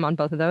 And I'm on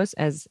both of those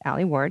as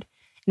Allie Ward.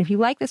 And if you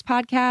like this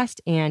podcast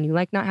and you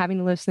like not having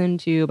to listen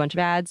to a bunch of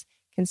ads,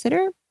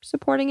 consider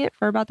supporting it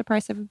for about the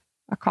price of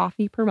a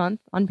coffee per month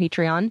on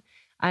Patreon.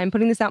 I'm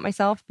putting this out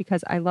myself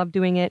because I love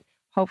doing it.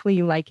 Hopefully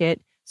you like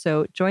it.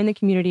 So join the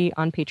community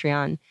on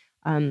Patreon.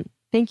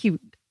 Thank you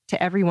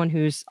to everyone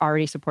who's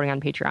already supporting on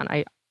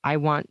Patreon. I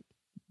want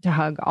to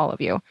hug all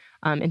of you.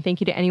 And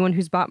thank you to anyone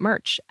who's bought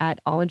merch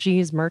at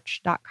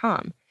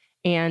ologiesmerch.com.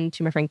 And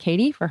to my friend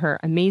Katie for her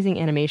amazing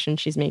animation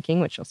she's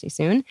making, which you'll see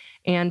soon,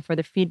 and for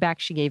the feedback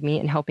she gave me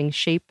in helping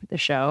shape the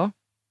show.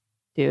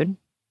 Dude,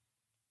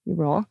 you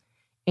roll.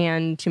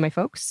 And to my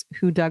folks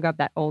who dug up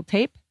that old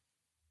tape,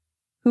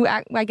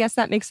 I guess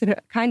that makes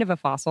it kind of a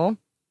fossil.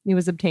 It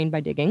was obtained by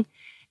digging.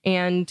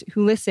 And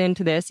who listened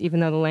to this,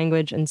 even though the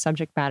language and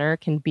subject matter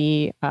can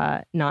be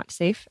not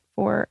safe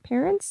for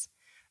parents.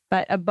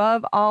 But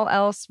above all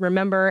else,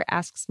 remember,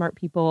 ask smart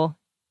people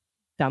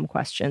dumb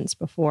questions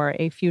before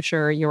a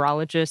future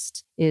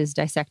urologist is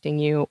dissecting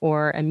you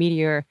or a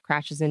meteor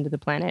crashes into the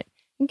planet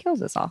and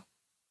kills us all.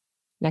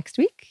 Next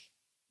week,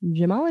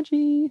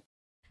 gemology.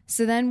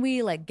 So then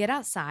we get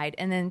outside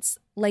and then it's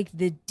like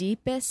the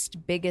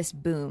deepest,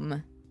 biggest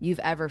boom you've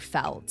ever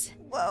felt.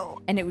 Whoa.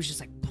 And it was just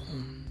like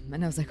boom.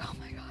 And I was like, oh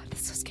my God,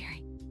 that's so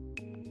scary.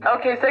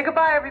 Okay, say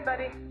goodbye,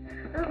 everybody.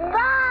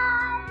 Bye.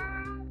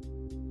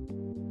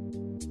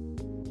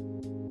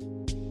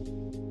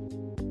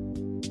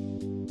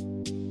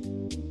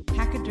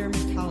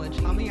 Pachydermatology,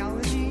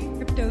 homeology,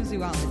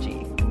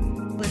 cryptozoology,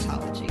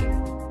 litology,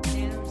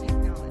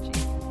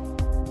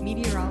 nanotechnology,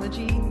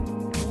 meteorology,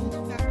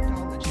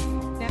 olfactology,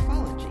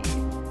 nephology,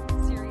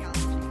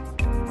 serology,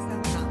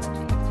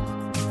 cellology.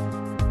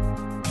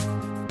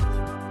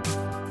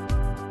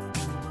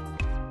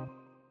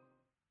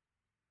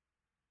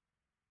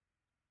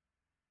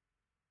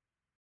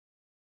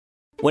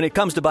 When it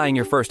comes to buying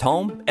your first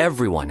home,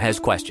 everyone has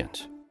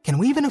questions. Can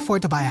we even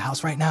afford to buy a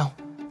house right now?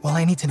 Well,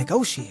 I need to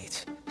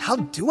negotiate. How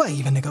do I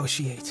even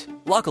negotiate?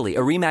 Luckily,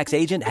 a RE/MAX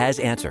agent has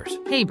answers.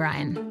 Hey,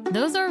 Brian,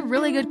 those are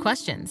really good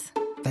questions.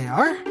 They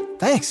are?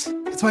 Thanks.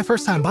 It's my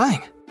first time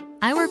buying.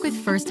 I work with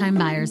first-time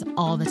buyers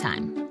all the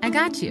time. I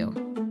got you.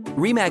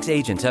 RE/MAX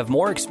agents have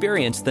more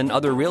experience than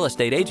other real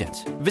estate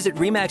agents. Visit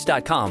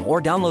RE/MAX.com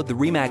or download the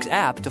RE/MAX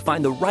app to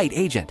find the right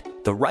agent.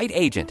 The right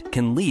agent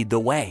can lead the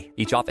way.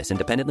 Each office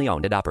independently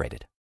owned and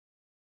operated.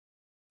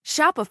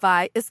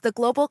 Shopify is the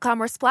global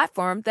commerce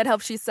platform that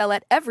helps you sell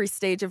at every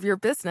stage of your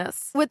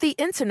business. With the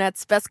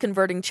internet's best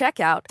converting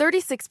checkout,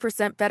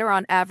 36% better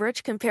on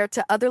average compared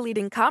to other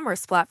leading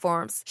commerce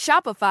platforms,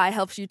 Shopify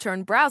helps you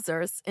turn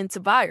browsers into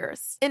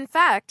buyers. In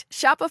fact,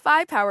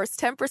 Shopify powers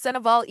 10%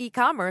 of all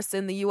e-commerce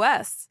in the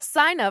U.S.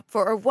 Sign up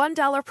for a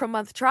 $1 per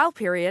month trial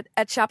period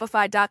at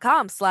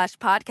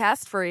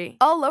shopify.com/podcast free.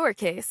 All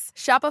lowercase,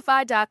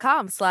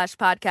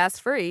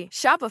 shopify.com/podcast free,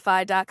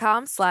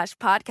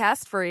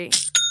 shopify.com/podcast free.